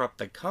bankrupt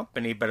the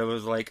company, but it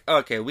was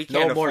okay, we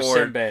can't afford... No more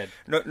Sinbad.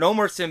 No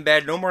more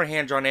Sinbad, no more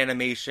hand-drawn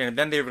animation. And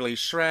then they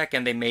released Shrek,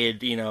 and they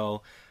made,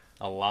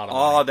 a lot of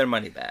all their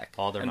money back.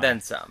 All their money. Then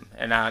some.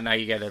 And now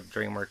you get a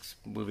DreamWorks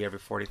movie every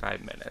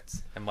 45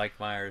 minutes. And Mike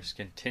Myers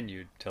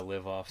continued to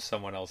live off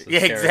someone else's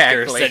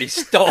characters that he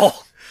stole.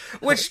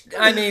 Which,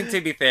 I mean,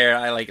 to be fair,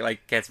 I like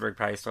Katzenberg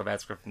probably stole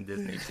that script from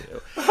Disney,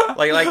 too.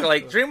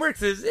 like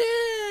DreamWorks is...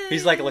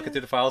 He's looking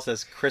through the files,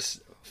 says Chris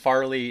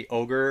Farley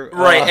ogre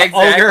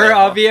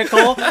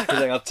vehicle. He's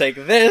I'll take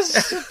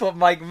this, put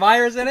Mike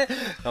Myers in it.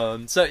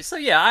 So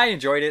yeah, I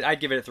enjoyed it. I'd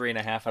give it a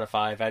 3.5 out of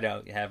 5. I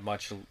don't have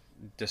much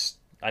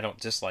I don't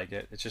dislike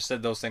it. It's just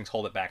that those things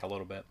hold it back a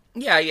little bit.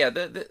 Yeah.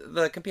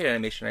 The computer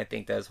animation, I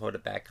think, does hold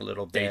it back a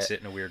little bit. Dates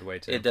it in a weird way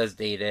too. It does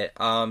date it.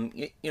 But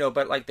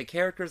the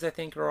characters, I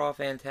think, are all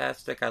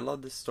fantastic. I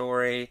love the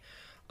story.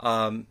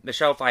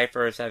 Michelle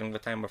Pfeiffer is having the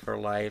time of her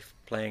life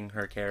playing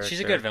her character. She's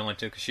a good villain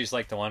too, because she's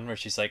the one where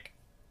she's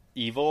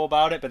evil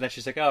about it, but then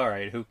she's all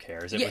right, who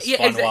cares? It was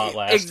fun while it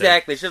lasted.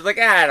 Exactly. She's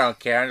I don't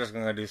care. I'm just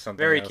going to do something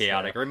very else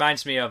chaotic. It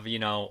reminds me of,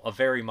 a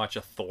very much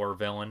a Thor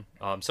villain.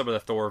 Some of the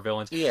Thor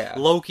villains. Yeah.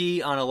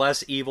 Loki on a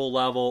less evil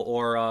level,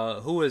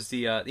 or who is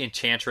the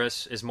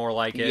Enchantress is more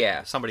like it.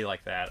 Yeah. Somebody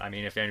like that. I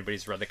mean, if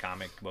anybody's read the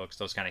comic books,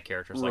 those kind of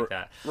characters like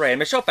that. Right. And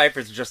Michelle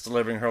Pfeiffer's just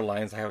delivering her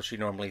lines how she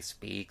normally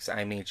speaks.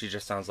 I mean, she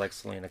just sounds like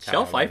Selena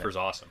Kyle. Michelle Pfeiffer's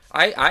awesome.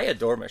 I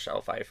adore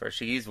Michelle Pfeiffer.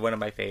 She's one of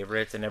my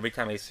favorites, and every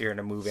time I see her in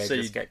a movie, I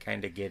just get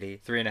kind of giddy.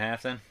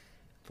 3.5 then?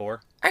 4?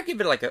 I'd give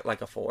it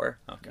like a 4.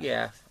 Okay.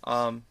 Yeah.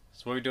 So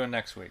what are we doing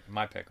next week?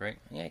 My pick, right?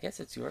 Yeah, I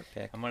guess it's your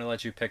pick. I'm going to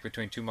let you pick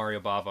between 2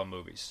 Mario Bava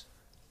movies.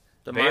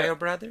 The Mario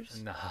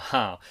Brothers?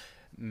 No.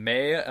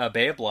 Bay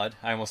of Blood.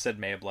 I almost said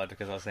May of Blood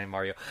because I was saying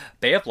Mario.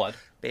 Bay of Blood.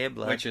 Bay of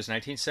Blood. Which is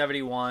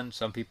 1971.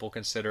 Some people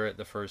consider it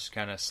the first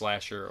kind of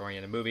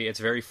slasher-oriented movie. It's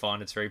very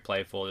fun. It's very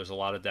playful. There's a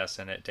lot of deaths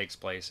in it. It takes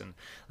place in,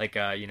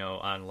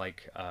 on,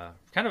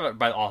 kind of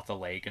by off the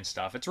lake and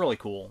stuff. It's really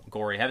cool.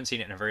 Gory. Haven't seen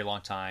it in a very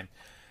long time.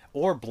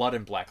 Or Blood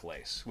and Black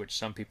Lace, which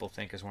some people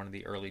think is one of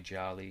the early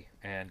Jolly,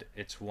 and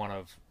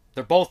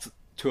they're both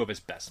 2 of his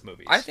best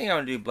movies. I think I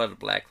want to do Blood and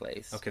Black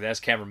Lace. Okay, that has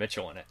Cameron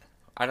Mitchell in it.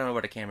 I don't know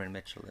what a Cameron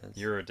Mitchell is.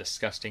 You're a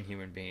disgusting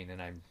human being,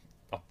 and I'm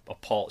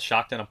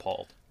shocked and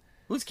appalled.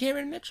 Who's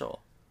Cameron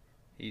Mitchell?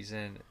 He's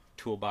in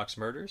Toolbox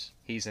Murders.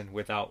 He's in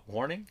Without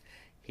Warning.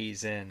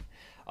 He's in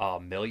a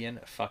million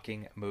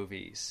fucking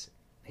movies.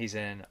 He's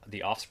in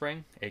The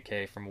Offspring,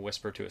 aka From a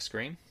Whisper to a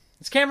Scream.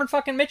 It's Cameron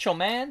fucking Mitchell,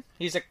 man.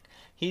 He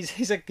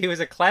was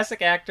a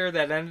classic actor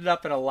that ended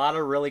up in a lot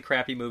of really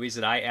crappy movies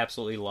that I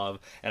absolutely love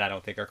and I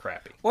don't think are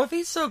crappy. Well, if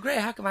he's so great,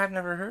 how come I've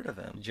never heard of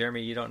him?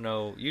 Jeremy, you didn't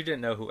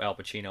know who Al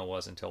Pacino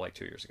was until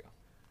 2 years ago.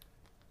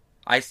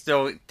 I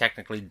still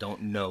technically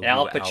don't know.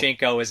 Al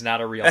Pacino is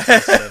not a real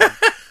person.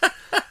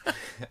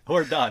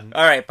 We're done.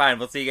 All right, fine.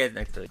 We'll see you guys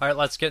next week. All right,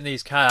 let's get in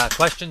these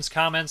questions,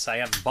 comments. I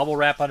have bubble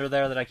wrap under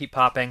there that I keep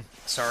popping.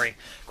 Sorry.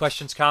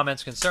 Questions,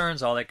 comments,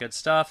 concerns, all that good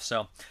stuff.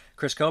 So,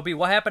 Chris Kobe,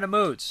 what happened to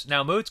Moods?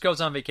 Now, Moods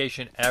goes on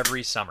vacation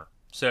every summer.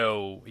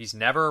 So, he's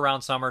never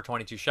around summer.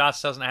 22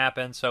 Shots doesn't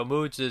happen. So,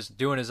 Moods is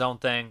doing his own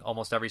thing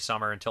almost every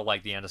summer until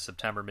the end of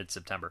September,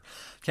 mid-September.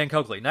 Ken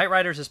Coakley, Night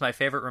Riders is my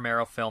favorite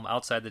Romero film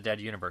outside the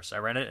Dead universe. I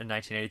rented it in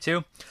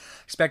 1982.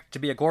 Expected to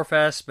be a gore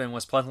fest, and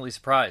was pleasantly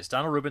surprised.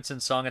 Donald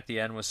Rubinson's song at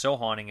the end was so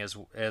haunting,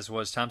 as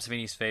was Tom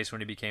Savini's face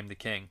when he became the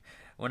king.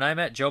 When I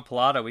met Joe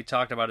Pilato, we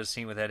talked about his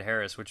scene with Ed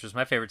Harris, which was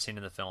my favorite scene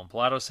in the film.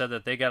 Pilato said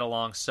that they got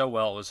along so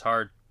well it was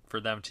hard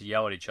for them to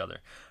yell at each other.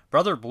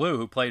 Brother Blue,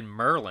 who played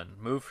Merlin,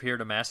 moved here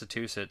to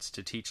Massachusetts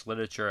to teach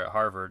literature at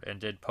Harvard and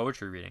did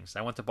poetry readings.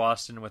 I went to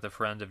Boston with a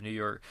friend of New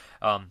York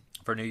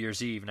for New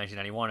Year's Eve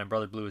 1991, and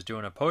Brother Blue was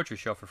doing a poetry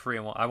show for free,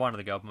 and I wanted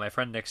to go, but my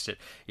friend nixed it,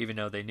 even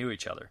though they knew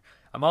each other.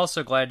 I'm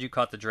also glad you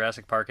caught the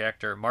Jurassic Park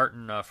actor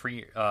Martin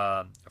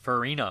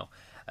Ferrino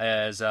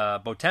as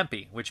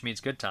Botempi, which means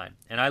good time.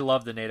 And I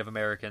love the Native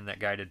American that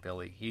guided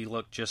Billy. He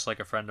looked just like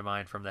a friend of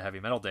mine from the heavy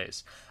metal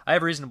days. I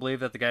have reason to believe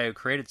that the guy who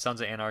created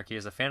Sons of Anarchy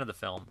is a fan of the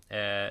film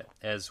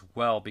as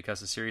well, because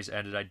the series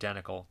ended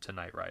identical to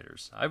Night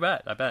Riders. I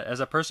bet.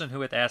 As a person who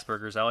with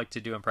Asperger's, I like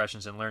to do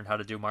impressions and learn how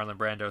to do Marlon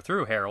Brando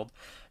through Harold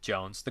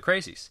Jones, The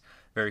Crazies.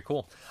 Very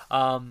cool.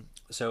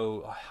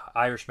 So,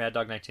 Irish Mad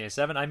Dog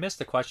 1987. I missed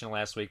the question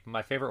last week, but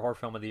my favorite horror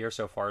film of the year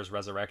so far is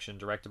Resurrection,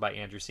 directed by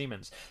Andrew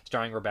Siemens,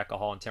 starring Rebecca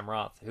Hall and Tim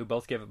Roth, who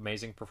both give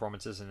amazing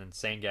performances and an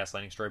insane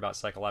gaslighting story about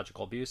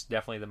psychological abuse.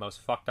 Definitely the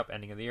most fucked up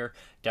ending of the year.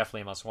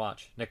 Definitely a must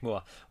watch. Nick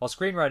Mua. While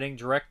screenwriting,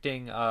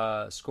 directing,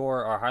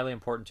 score are highly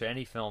important to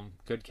any film,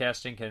 good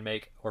casting can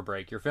make or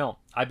break your film.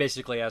 I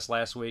basically asked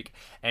last week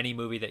any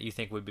movie that you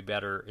think would be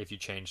better if you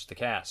changed the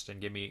cast,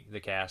 and give me the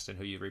cast and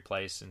who you'd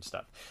replace and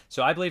stuff.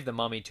 So I believe The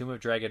Mummy, Tomb of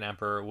Dragon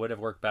Emperor would have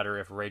worked better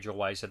if Rachel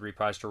Weisz had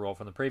reprised her role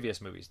from the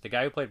previous movies. The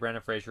guy who played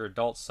Brandon Fraser,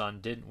 adult son,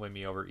 didn't win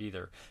me over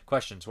either.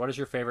 Questions. What is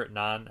your favorite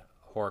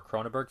non-horror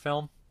Cronenberg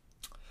film?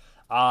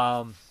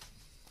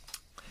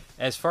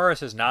 As far as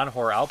his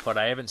non-horror output,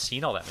 I haven't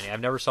seen all that many. I've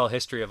never saw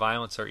History of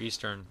Violence or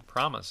Eastern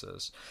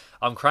Promises.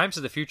 Crimes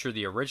of the Future,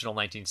 the original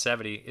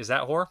 1970, is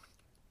that horror?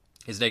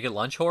 Is Naked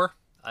Lunch horror?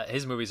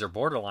 His movies are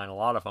borderline, a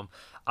lot of them.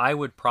 I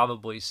would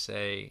probably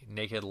say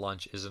Naked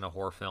Lunch isn't a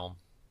horror film.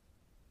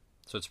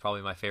 So it's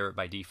probably my favorite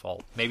by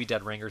default. Maybe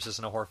Dead Ringers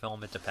isn't a horror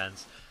film. It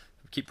depends.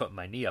 I keep putting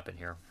my knee up in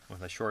here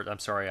with my short. I'm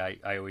sorry,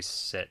 I always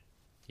sit,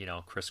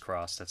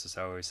 crisscross. That's just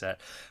how I always sit.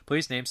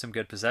 Please name some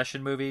good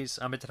possession movies.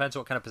 It depends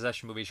what kind of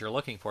possession movies you're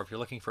looking for. If you're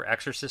looking for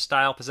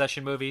Exorcist-style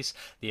possession movies,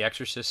 The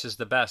Exorcist is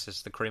the best.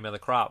 It's the cream of the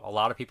crop. A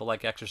lot of people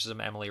like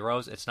Exorcism, Emily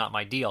Rose. It's not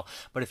my deal.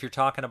 But if you're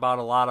talking about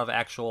a lot of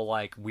actual,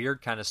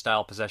 weird kind of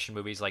style possession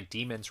movies like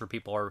Demons, where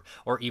people are,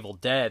 or Evil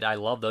Dead, I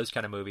love those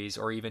kind of movies.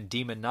 Or even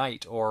Demon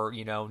Knight, or,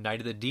 Night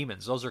of the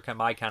Demons. Those are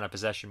my kind of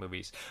possession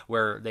movies,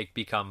 where they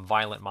become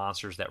violent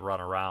monsters that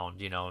run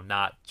around,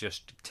 not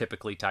just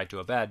typically tied to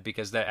a bed,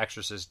 because The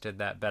Exorcist did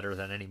that better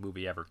than any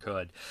movie ever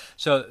could.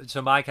 So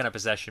my kind of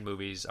possession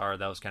movies are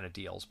those kind of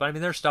deals. But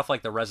there's stuff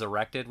like The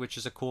Resurrected, which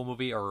is a cool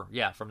movie, or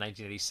from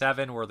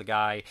 1987, where the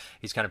guy,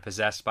 he's kind of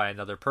possessed by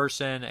another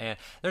person, and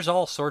there's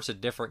all sorts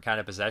of different kind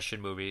of possession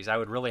movies. I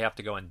would really have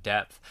to go in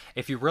depth.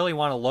 If you really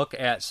want to look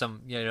at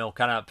some,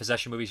 kind of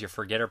possession movies you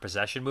forget are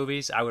possession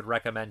movies, I would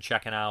recommend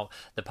checking out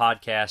the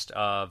podcast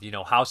of,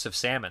 House of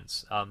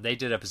Salmons. They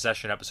did a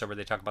possession episode where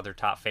they talk about their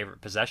top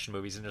favorite possession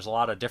movies, and there's a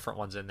lot of different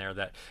ones in there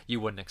that you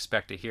wouldn't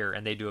expect to hear,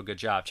 and they do a good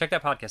job. Check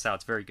that podcast out.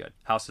 It's very good.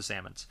 House of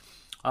Salmons.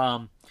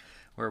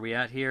 Where are we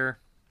at here?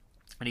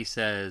 And he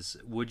says,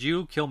 would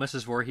you kill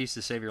Mrs. Voorhees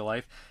to save your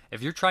life?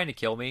 If you're trying to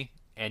kill me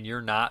and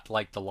you're not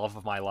like the love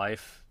of my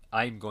life,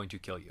 I'm going to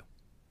kill you.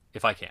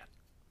 If I can.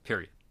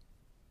 Period.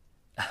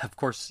 Of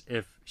course,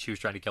 if she was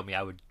trying to kill me,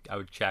 I would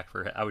chop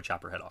her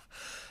head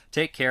off.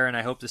 Take care, and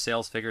I hope the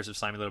sales figures of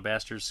Slimy Little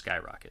Bastards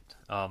skyrocket.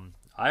 I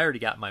already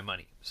got my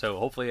money, so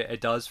hopefully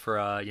it does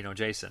for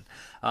Jason,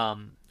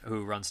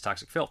 who runs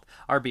Toxic Filth.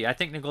 RB, I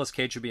think Nicolas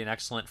Cage would be an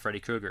excellent Freddy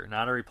Krueger,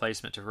 not a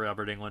replacement to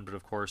Robert Englund,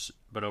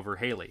 but over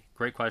Haley.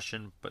 Great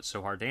question, but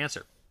so hard to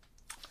answer.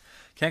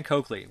 Ken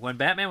Coakley, when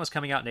Batman was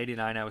coming out in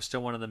 89, I was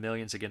still one of the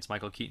millions against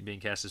Michael Keaton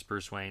being cast as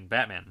Bruce Wayne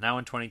Batman. Now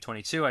in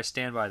 2022, I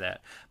stand by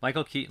that.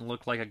 Michael Keaton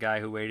looked like a guy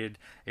who waited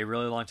a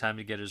really long time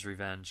to get his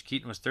revenge.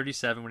 Keaton was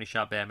 37 when he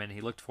shot Batman, and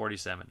he looked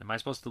 47. Am I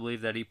supposed to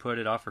believe that he put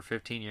it off for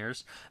 15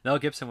 years? Mel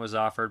Gibson was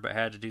offered, but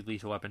had to do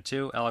Lethal Weapon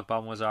 2. Alec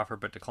Baldwin was offered,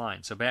 but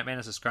declined. So Batman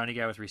is a scrawny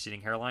guy with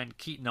receding hairline.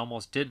 Keaton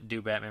almost didn't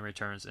do Batman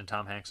Returns, and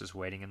Tom Hanks is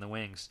waiting in the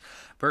wings.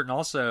 Burton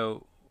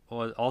also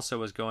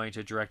was going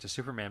to direct a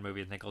Superman movie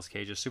with Nicolas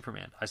Cage as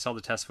Superman. I saw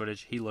the test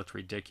footage. He looked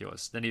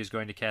ridiculous. Then he was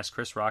going to cast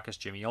Chris Rock as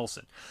Jimmy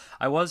Olsen.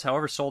 I was,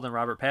 however, sold on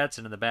Robert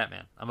Pattinson in the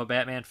Batman. I'm a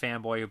Batman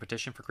fanboy who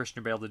petitioned for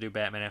Christian Bale to do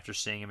Batman after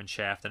seeing him in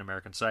Shaft and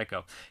American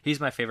Psycho. He's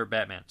my favorite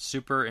Batman.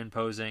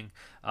 Superimpose him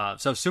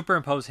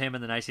in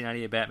the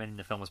 1998 Batman in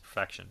the film was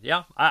perfection.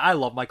 Yeah, I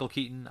love Michael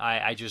Keaton.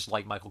 I just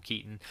like Michael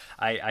Keaton.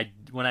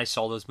 When I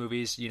saw those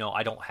movies,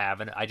 I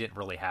didn't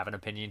really have an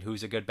opinion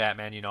who's a good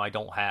Batman. I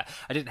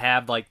didn't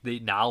have the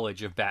knowledge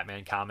of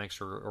Batman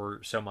comics or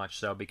so much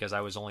so, because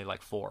I was only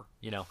 4,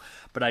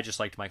 but I just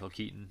liked Michael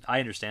Keaton. I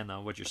understand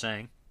though what you're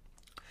saying.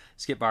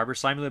 Skip Barber,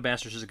 Slimy Little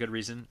Bastards is a good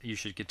reason you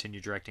should continue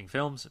directing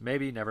films.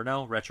 Maybe, never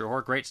know. Retro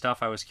Horror, great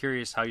stuff. I was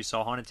curious how you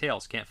saw Haunted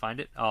Tales. Can't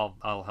find it.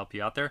 I'll help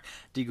you out there.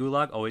 D.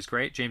 Gulag, always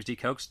great. James D.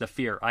 Cokes, The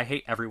Fear. I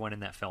hate everyone in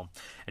that film.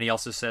 And he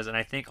also says, and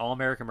I think All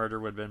American Murder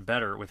would have been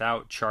better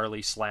without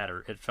Charlie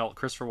Slatter. It felt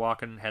Christopher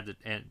Walken had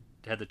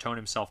to tone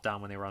himself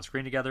down when they were on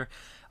screen together.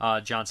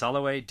 John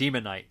Soloway,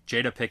 Demon Knight,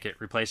 Jada Pinkett,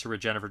 replace her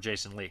with Jennifer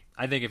Jason Leigh.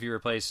 I think if you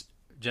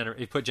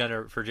put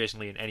Jennifer Jason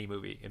Leigh in any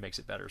movie, it makes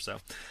it better. So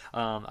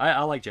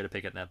I like Jada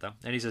Pinkett in that though.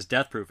 And he says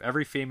Death Proof,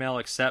 every female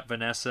except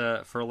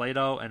Vanessa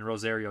Furlado and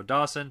Rosario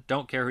Dawson.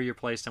 Don't care who you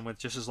replace them with,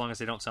 just as long as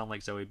they don't sound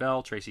like Zoe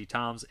Bell, Tracy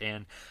Toms,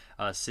 and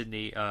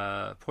Sidney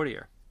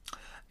Poitier.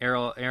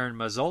 Aaron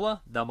Mazzola,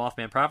 The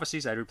Mothman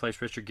Prophecies. I'd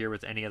replace Richard Gere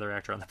with any other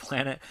actor on the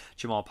planet.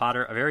 Jamal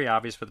Potter, very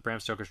obvious with Bram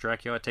Stoker's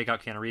Dracula. Take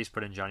out Keanu Reeves,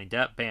 put in Johnny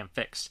Depp. Bam,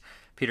 fixed.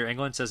 Peter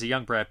England says a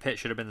young Brad Pitt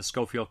should have been the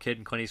Schofield Kid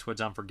in Clint Eastwood's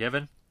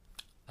Unforgiven.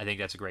 I think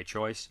that's a great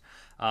choice.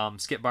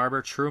 Skip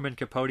Barber, Truman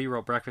Capote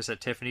wrote Breakfast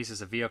at Tiffany's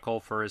as a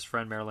vehicle for his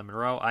friend Marilyn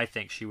Monroe. I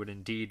think she would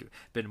indeed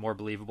been more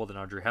believable than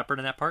Audrey Hepburn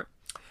in that part.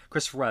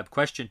 Christopher Webb,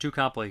 question too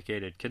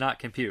complicated. Cannot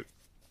compute.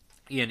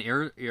 Ian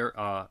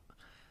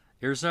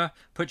Irza,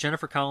 put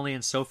Jennifer Connelly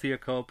and Sofia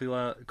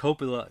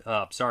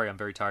Coppola. Sorry, I'm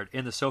very tired.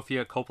 In the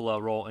Sofia Coppola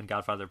role in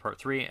Godfather Part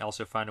 3.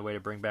 Also find a way to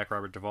bring back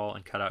Robert Duvall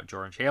and cut out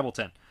George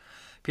Hamilton.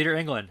 Peter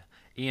England,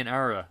 Ian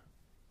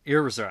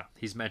Irza,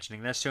 he's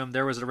mentioning this to him.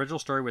 There was an original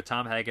story with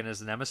Tom Hagen as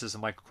the nemesis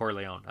of Michael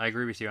Corleone. I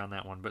agree with you on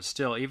that one. But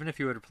still, even if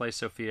you would replace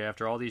Sofia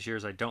after all these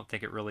years, I don't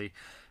think it really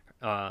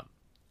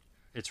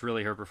it's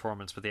really her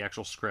performance, but the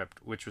actual script,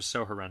 which was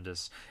so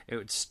horrendous. It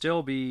would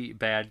still be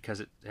bad because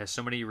it has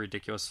so many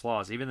ridiculous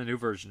flaws. Even the new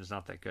version is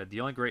not that good.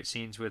 The only great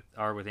scenes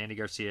are with Andy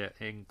Garcia,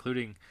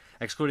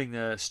 excluding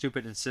the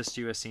stupid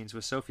incestuous scenes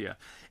with Sofia,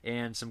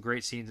 and some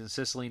great scenes in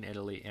Sicily and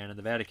Italy and in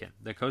the Vatican.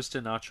 The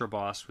Costa Nostra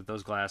boss with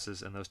those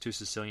glasses and those two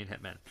Sicilian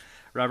hitmen.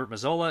 Robert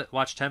Mazzola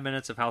watched 10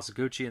 minutes of House of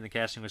Gucci and the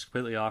casting was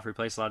completely off.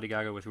 Replaced Lady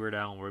Gaga with Weird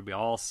Al and we'd be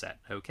all set.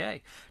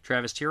 Okay.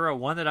 Travis Tiro,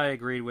 one that I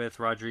agreed with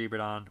Roger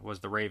Ebert on was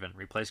The Raven.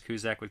 Replaced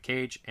Cusack with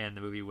Cage and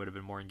the movie would have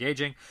been more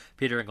engaging.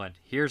 Peter England.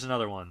 Here's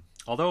another one.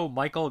 Although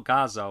Michael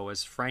Gazzo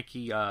as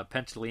Frankie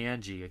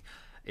Pentaliangi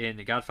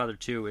in Godfather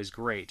 2 is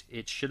great,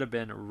 it should have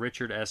been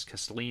Richard S.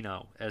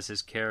 Castellino as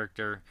his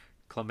character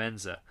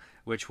Clemenza,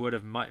 which would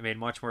have made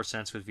much more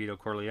sense with Vito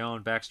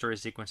Corleone, backstory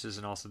sequences,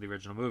 and also the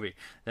original movie.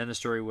 Then the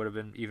story would have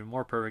been even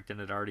more perfect than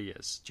it already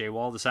is. Jay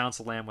Wall, The Silence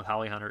of the Lamb with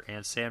Holly Hunter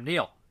and Sam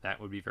Neill. That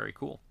would be very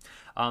cool.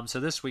 So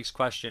this week's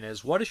question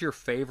is, what is your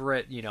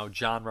favorite,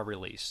 genre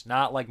release?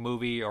 Not like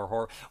movie or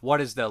horror.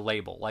 What is the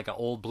label? Like an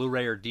old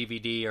Blu-ray or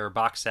DVD or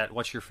box set?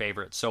 What's your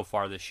favorite so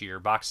far this year?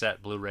 Box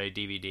set, Blu-ray,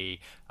 DVD,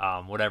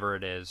 whatever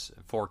it is,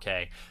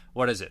 4K.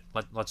 What is it?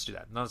 Let's do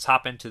that. Now let's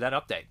hop into that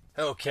update.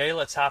 Okay,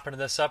 let's hop into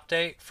this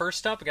update.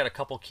 First up, we got a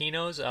couple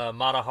kinos.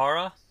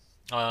 Matahara.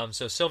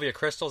 So Sylvia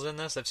Crystal's in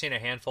this. I've seen a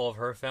handful of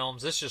her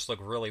films. This just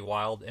looked really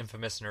wild.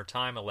 Infamous in Her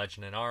Time, A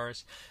Legend in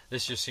Ours.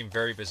 This just seemed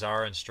very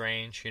bizarre and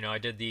strange. I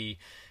did the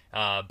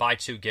buy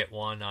two, get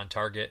one on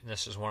Target, and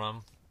this is one of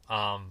them.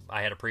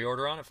 I had a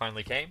pre-order on it.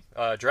 Finally came.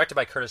 Directed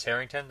by Curtis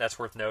Harrington. That's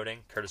worth noting.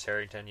 Curtis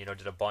Harrington,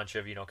 did a bunch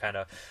of, kind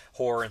of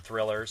horror and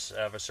thrillers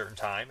of a certain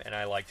time, and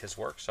I liked his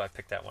work, so I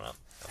picked that one up.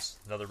 That's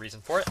another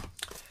reason for it.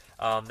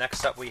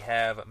 Next up, we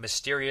have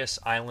Mysterious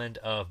Island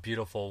of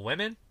Beautiful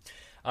Women.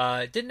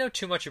 Didn't know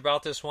too much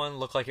about this one.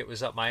 Looked like it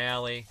was up my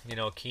alley.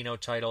 A Kino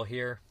title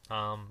here.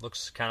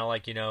 Looks kind of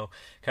like,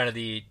 kind of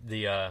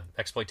the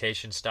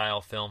exploitation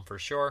style film for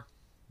sure.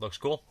 Looks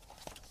cool.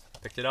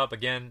 Picked it up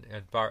again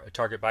at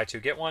Target buy two,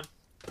 get one.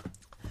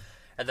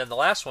 And then the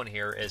last one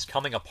here is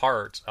Coming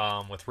Apart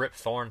with Rip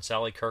Thorne,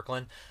 Sally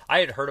Kirkland. I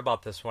had heard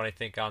about this one, I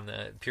think, on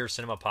the Pure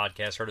Cinema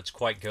podcast. Heard it's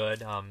quite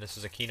good. This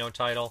is a Kino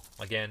title.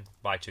 Again,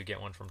 buy two,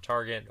 get one from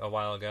Target a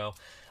while ago.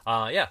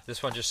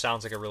 This one just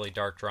sounds like a really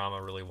dark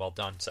drama, really well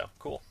done. So,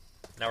 cool.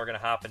 Now we're going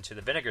to hop into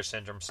the Vinegar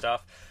Syndrome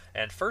stuff.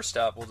 And first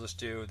up, we'll just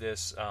do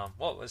this.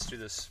 Let's do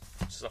this.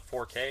 This is a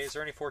 4K. Is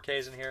there any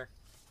 4Ks in here?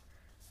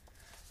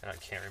 I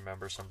can't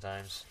remember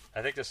sometimes.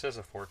 I think this is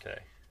a 4K.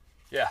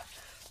 Yeah.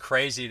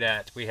 Crazy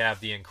that we have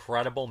The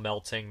Incredible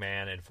Melting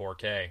Man in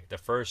 4K. The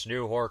first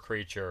new horror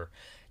creature.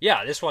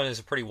 Yeah, this one is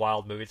a pretty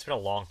wild movie. It's been a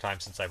long time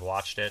since I've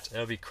watched it.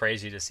 It'll be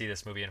crazy to see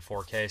this movie in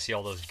 4K. See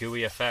all those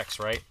gooey effects,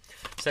 right?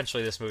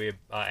 Essentially, this movie,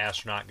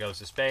 astronaut goes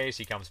to space.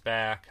 He comes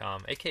back.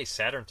 AK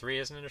Saturn III,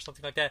 isn't it, or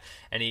something like that?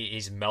 And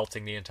he's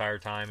melting the entire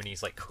time, and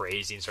he's like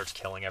crazy and starts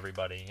killing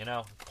everybody.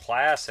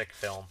 Classic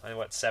film.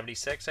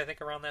 76, I think,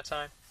 around that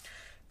time.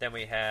 Then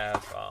we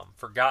have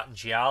Forgotten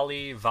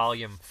Gialli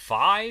Volume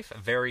 5.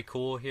 Very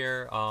cool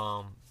here.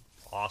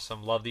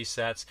 Awesome. Love these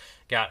sets.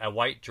 Got a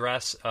white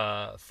dress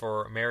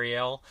for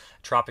Marielle,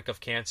 Tropic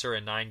of Cancer,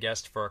 and 9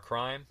 Guests for a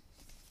Crime.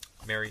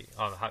 How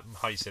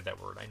do you say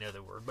that word? I know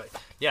the word. But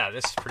yeah,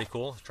 this is pretty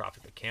cool.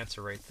 Tropic of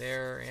Cancer right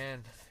there.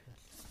 And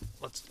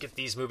let's get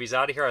these movies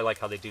out of here. I like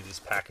how they do this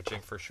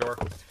packaging for sure.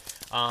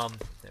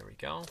 There we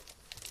go.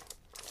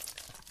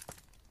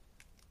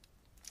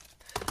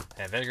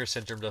 And Vinegar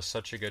Syndrome does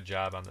such a good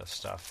job on this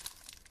stuff.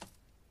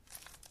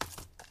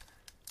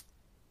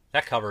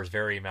 That cover is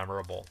very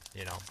memorable,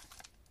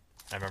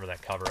 I remember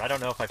that cover. I don't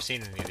know if I've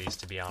seen any of these,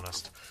 to be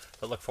honest,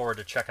 but look forward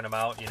to checking them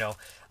out.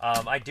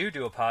 I do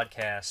a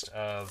podcast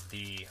of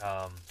the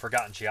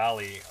Forgotten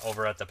Gialli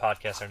over at the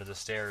podcast Under the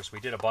Stairs. We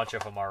did a bunch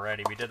of them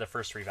already. We did the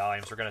first 3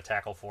 volumes. We're going to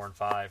tackle 4 and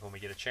 5 when we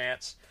get a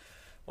chance.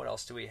 What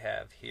else do we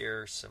have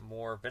here? Some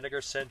more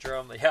Vinegar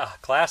Syndrome. Yeah,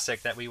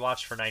 classic that we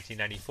watched for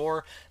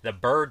 1994. The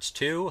Birds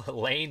 2,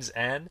 Lane's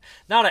End.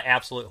 Not an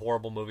absolute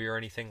horrible movie or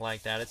anything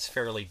like that. It's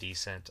fairly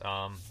decent.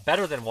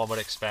 Better than one would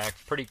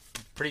expect. Pretty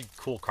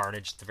cool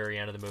carnage at the very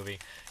end of the movie.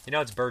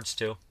 It's Birds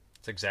 2.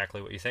 It's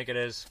exactly what you think it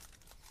is.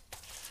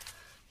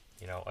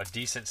 A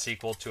decent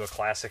sequel to a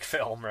classic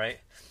film, right?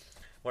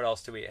 What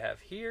else do we have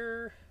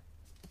here?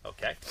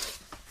 Okay.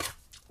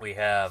 We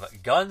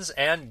have Guns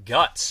and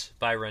Guts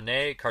by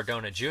Rene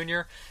Cardona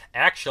Jr.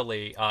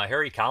 Actually,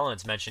 Harry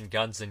Collins mentioned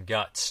Guns and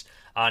Guts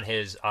on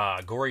his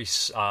gory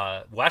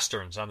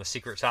westerns on the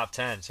Secret Top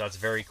 10, so that's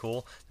very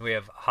cool. Then we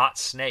have Hot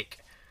Snake,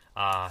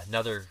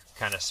 another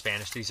kind of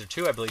Spanish. These are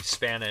 2, I believe,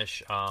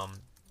 Spanish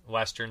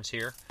westerns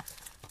here.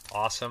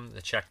 Awesome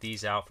to check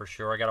these out for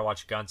sure. I got to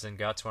watch Guns and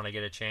Guts when I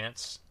get a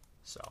chance.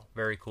 So,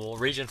 very cool.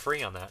 Region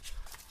free on that.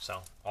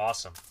 So,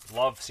 awesome.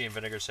 Love seeing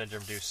Vinegar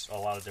Syndrome do a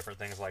lot of different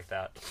things like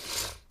that.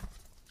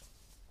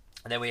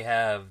 And then we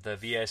have the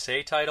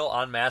VSA title,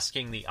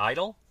 Unmasking the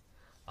Idol.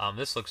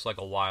 This looks like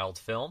a wild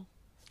film.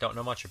 Don't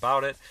know much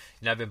about it.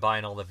 And I've been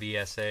buying all the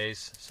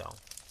VSAs, so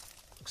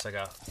looks like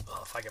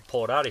if I can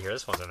pull it out of here,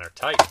 this one's in there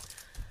tight.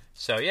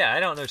 So yeah, I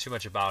don't know too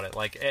much about it.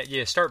 Like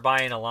you start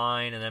buying a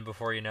line, and then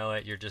before you know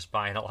it, you're just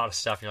buying a lot of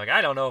stuff. And you're like,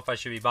 I don't know if I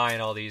should be buying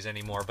all these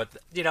anymore. But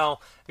you know,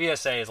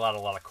 VSA is a lot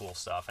of cool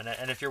stuff.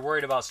 And if you're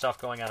worried about stuff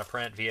going out of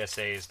print,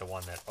 VSA is the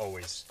one that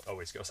always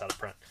goes out of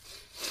print.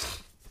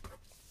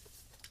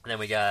 And then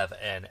we got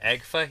an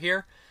EGFA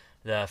here,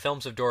 the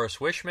films of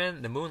Doris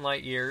Wishman, the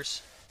Moonlight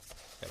Years.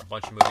 Got a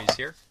bunch of movies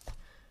here.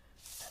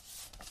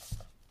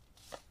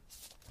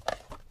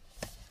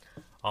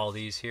 All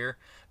these here.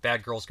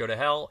 Bad Girls Go to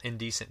Hell,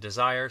 Indecent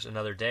Desires,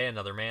 Another Day,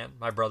 Another Man,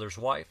 My Brother's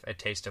Wife, A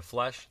Taste of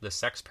Flesh, The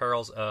Sex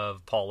Perils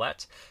of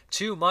Paulette,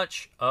 Too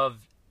Much of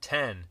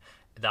 10,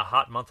 The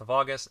Hot Month of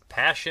August,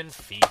 Passion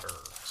Fever.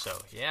 So,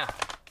 yeah,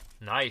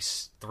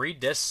 nice.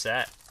 3-disc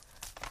set.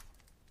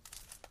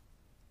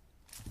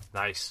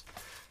 Nice.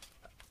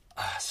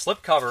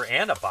 Slipcover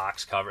and a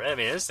box cover. I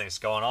mean, this thing's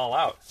going all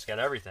out. It's got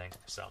everything.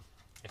 So,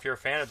 if you're a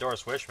fan of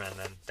Doris Wishman,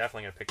 then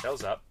definitely going to pick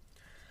those up.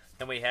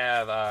 Then we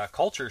have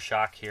Culture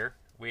Shock here.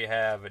 We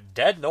have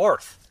Dead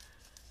North.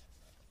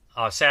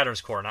 Saturn's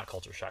Core, not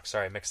Culture Shock.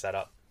 Sorry, I mixed that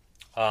up.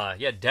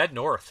 Yeah, Dead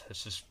North.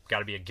 This has got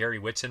to be a Gary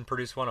Whitson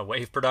produced one, a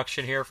Wave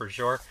production here for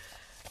sure.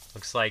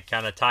 Looks like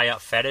kind of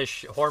tie-up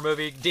fetish horror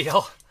movie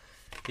deal.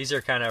 These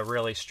are kind of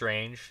really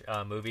strange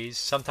movies.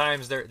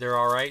 Sometimes they're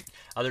all right.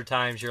 Other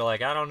times you're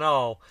like, I don't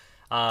know.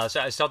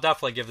 So I'll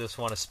definitely give this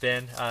one a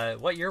spin.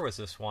 What year was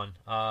this one?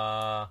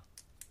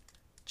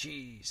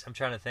 Jeez, I'm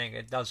trying to think.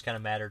 It does kind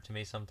of matter to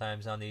me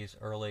sometimes on these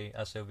early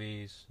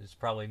SOVs. It's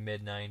probably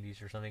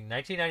mid-90s or something.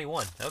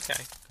 1991.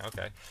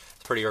 Okay.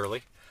 It's pretty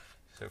early.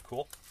 So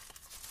cool.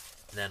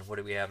 And then what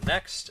do we have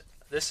next?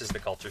 This is the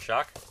Culture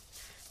Shock.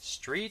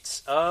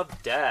 Streets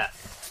of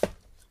Death.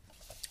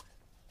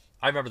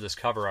 I remember this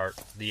cover art.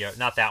 The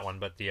not that one,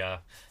 but the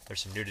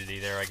there's some nudity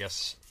there, I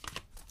guess.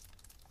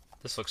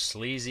 This looks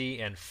sleazy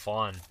and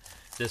fun.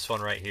 This one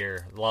right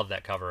here. Love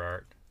that cover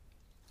art.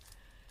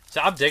 So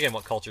I'm digging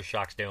what Culture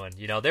Shock's doing.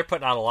 You know, they're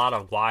putting out a lot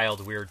of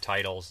wild, weird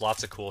titles.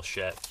 Lots of cool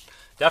shit.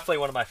 Definitely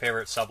one of my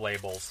favorite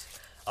sub-labels.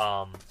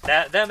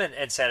 Them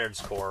and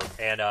Saturn's Core.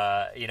 And,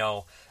 you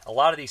know, a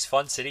lot of these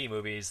Fun City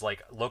movies,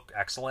 like, look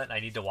excellent. I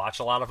need to watch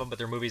a lot of them, but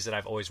they're movies that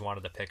I've always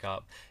wanted to pick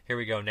up. Here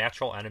we go.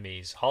 Natural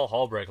Enemies. Hal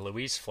Holbrook,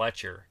 Louise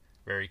Fletcher.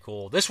 Very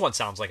cool. This one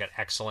sounds like an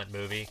excellent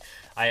movie.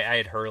 I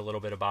had heard a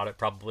little bit about it,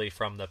 probably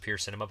from the Pure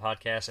Cinema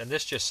podcast, and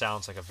this just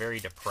sounds like a very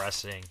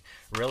depressing,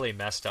 really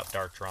messed up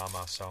dark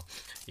drama. So,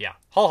 yeah,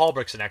 Hal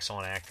Holbrook's an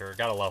excellent actor.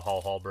 Gotta love Hal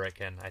Holbrook,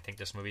 and I think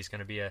this movie's going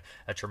to be a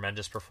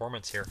tremendous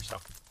performance here. So,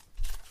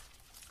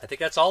 I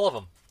think that's all of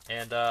them,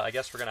 and I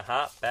guess we're going to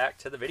hop back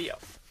to the video.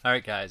 All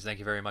right, guys, thank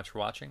you very much for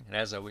watching, and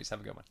as always,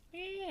 have a good one.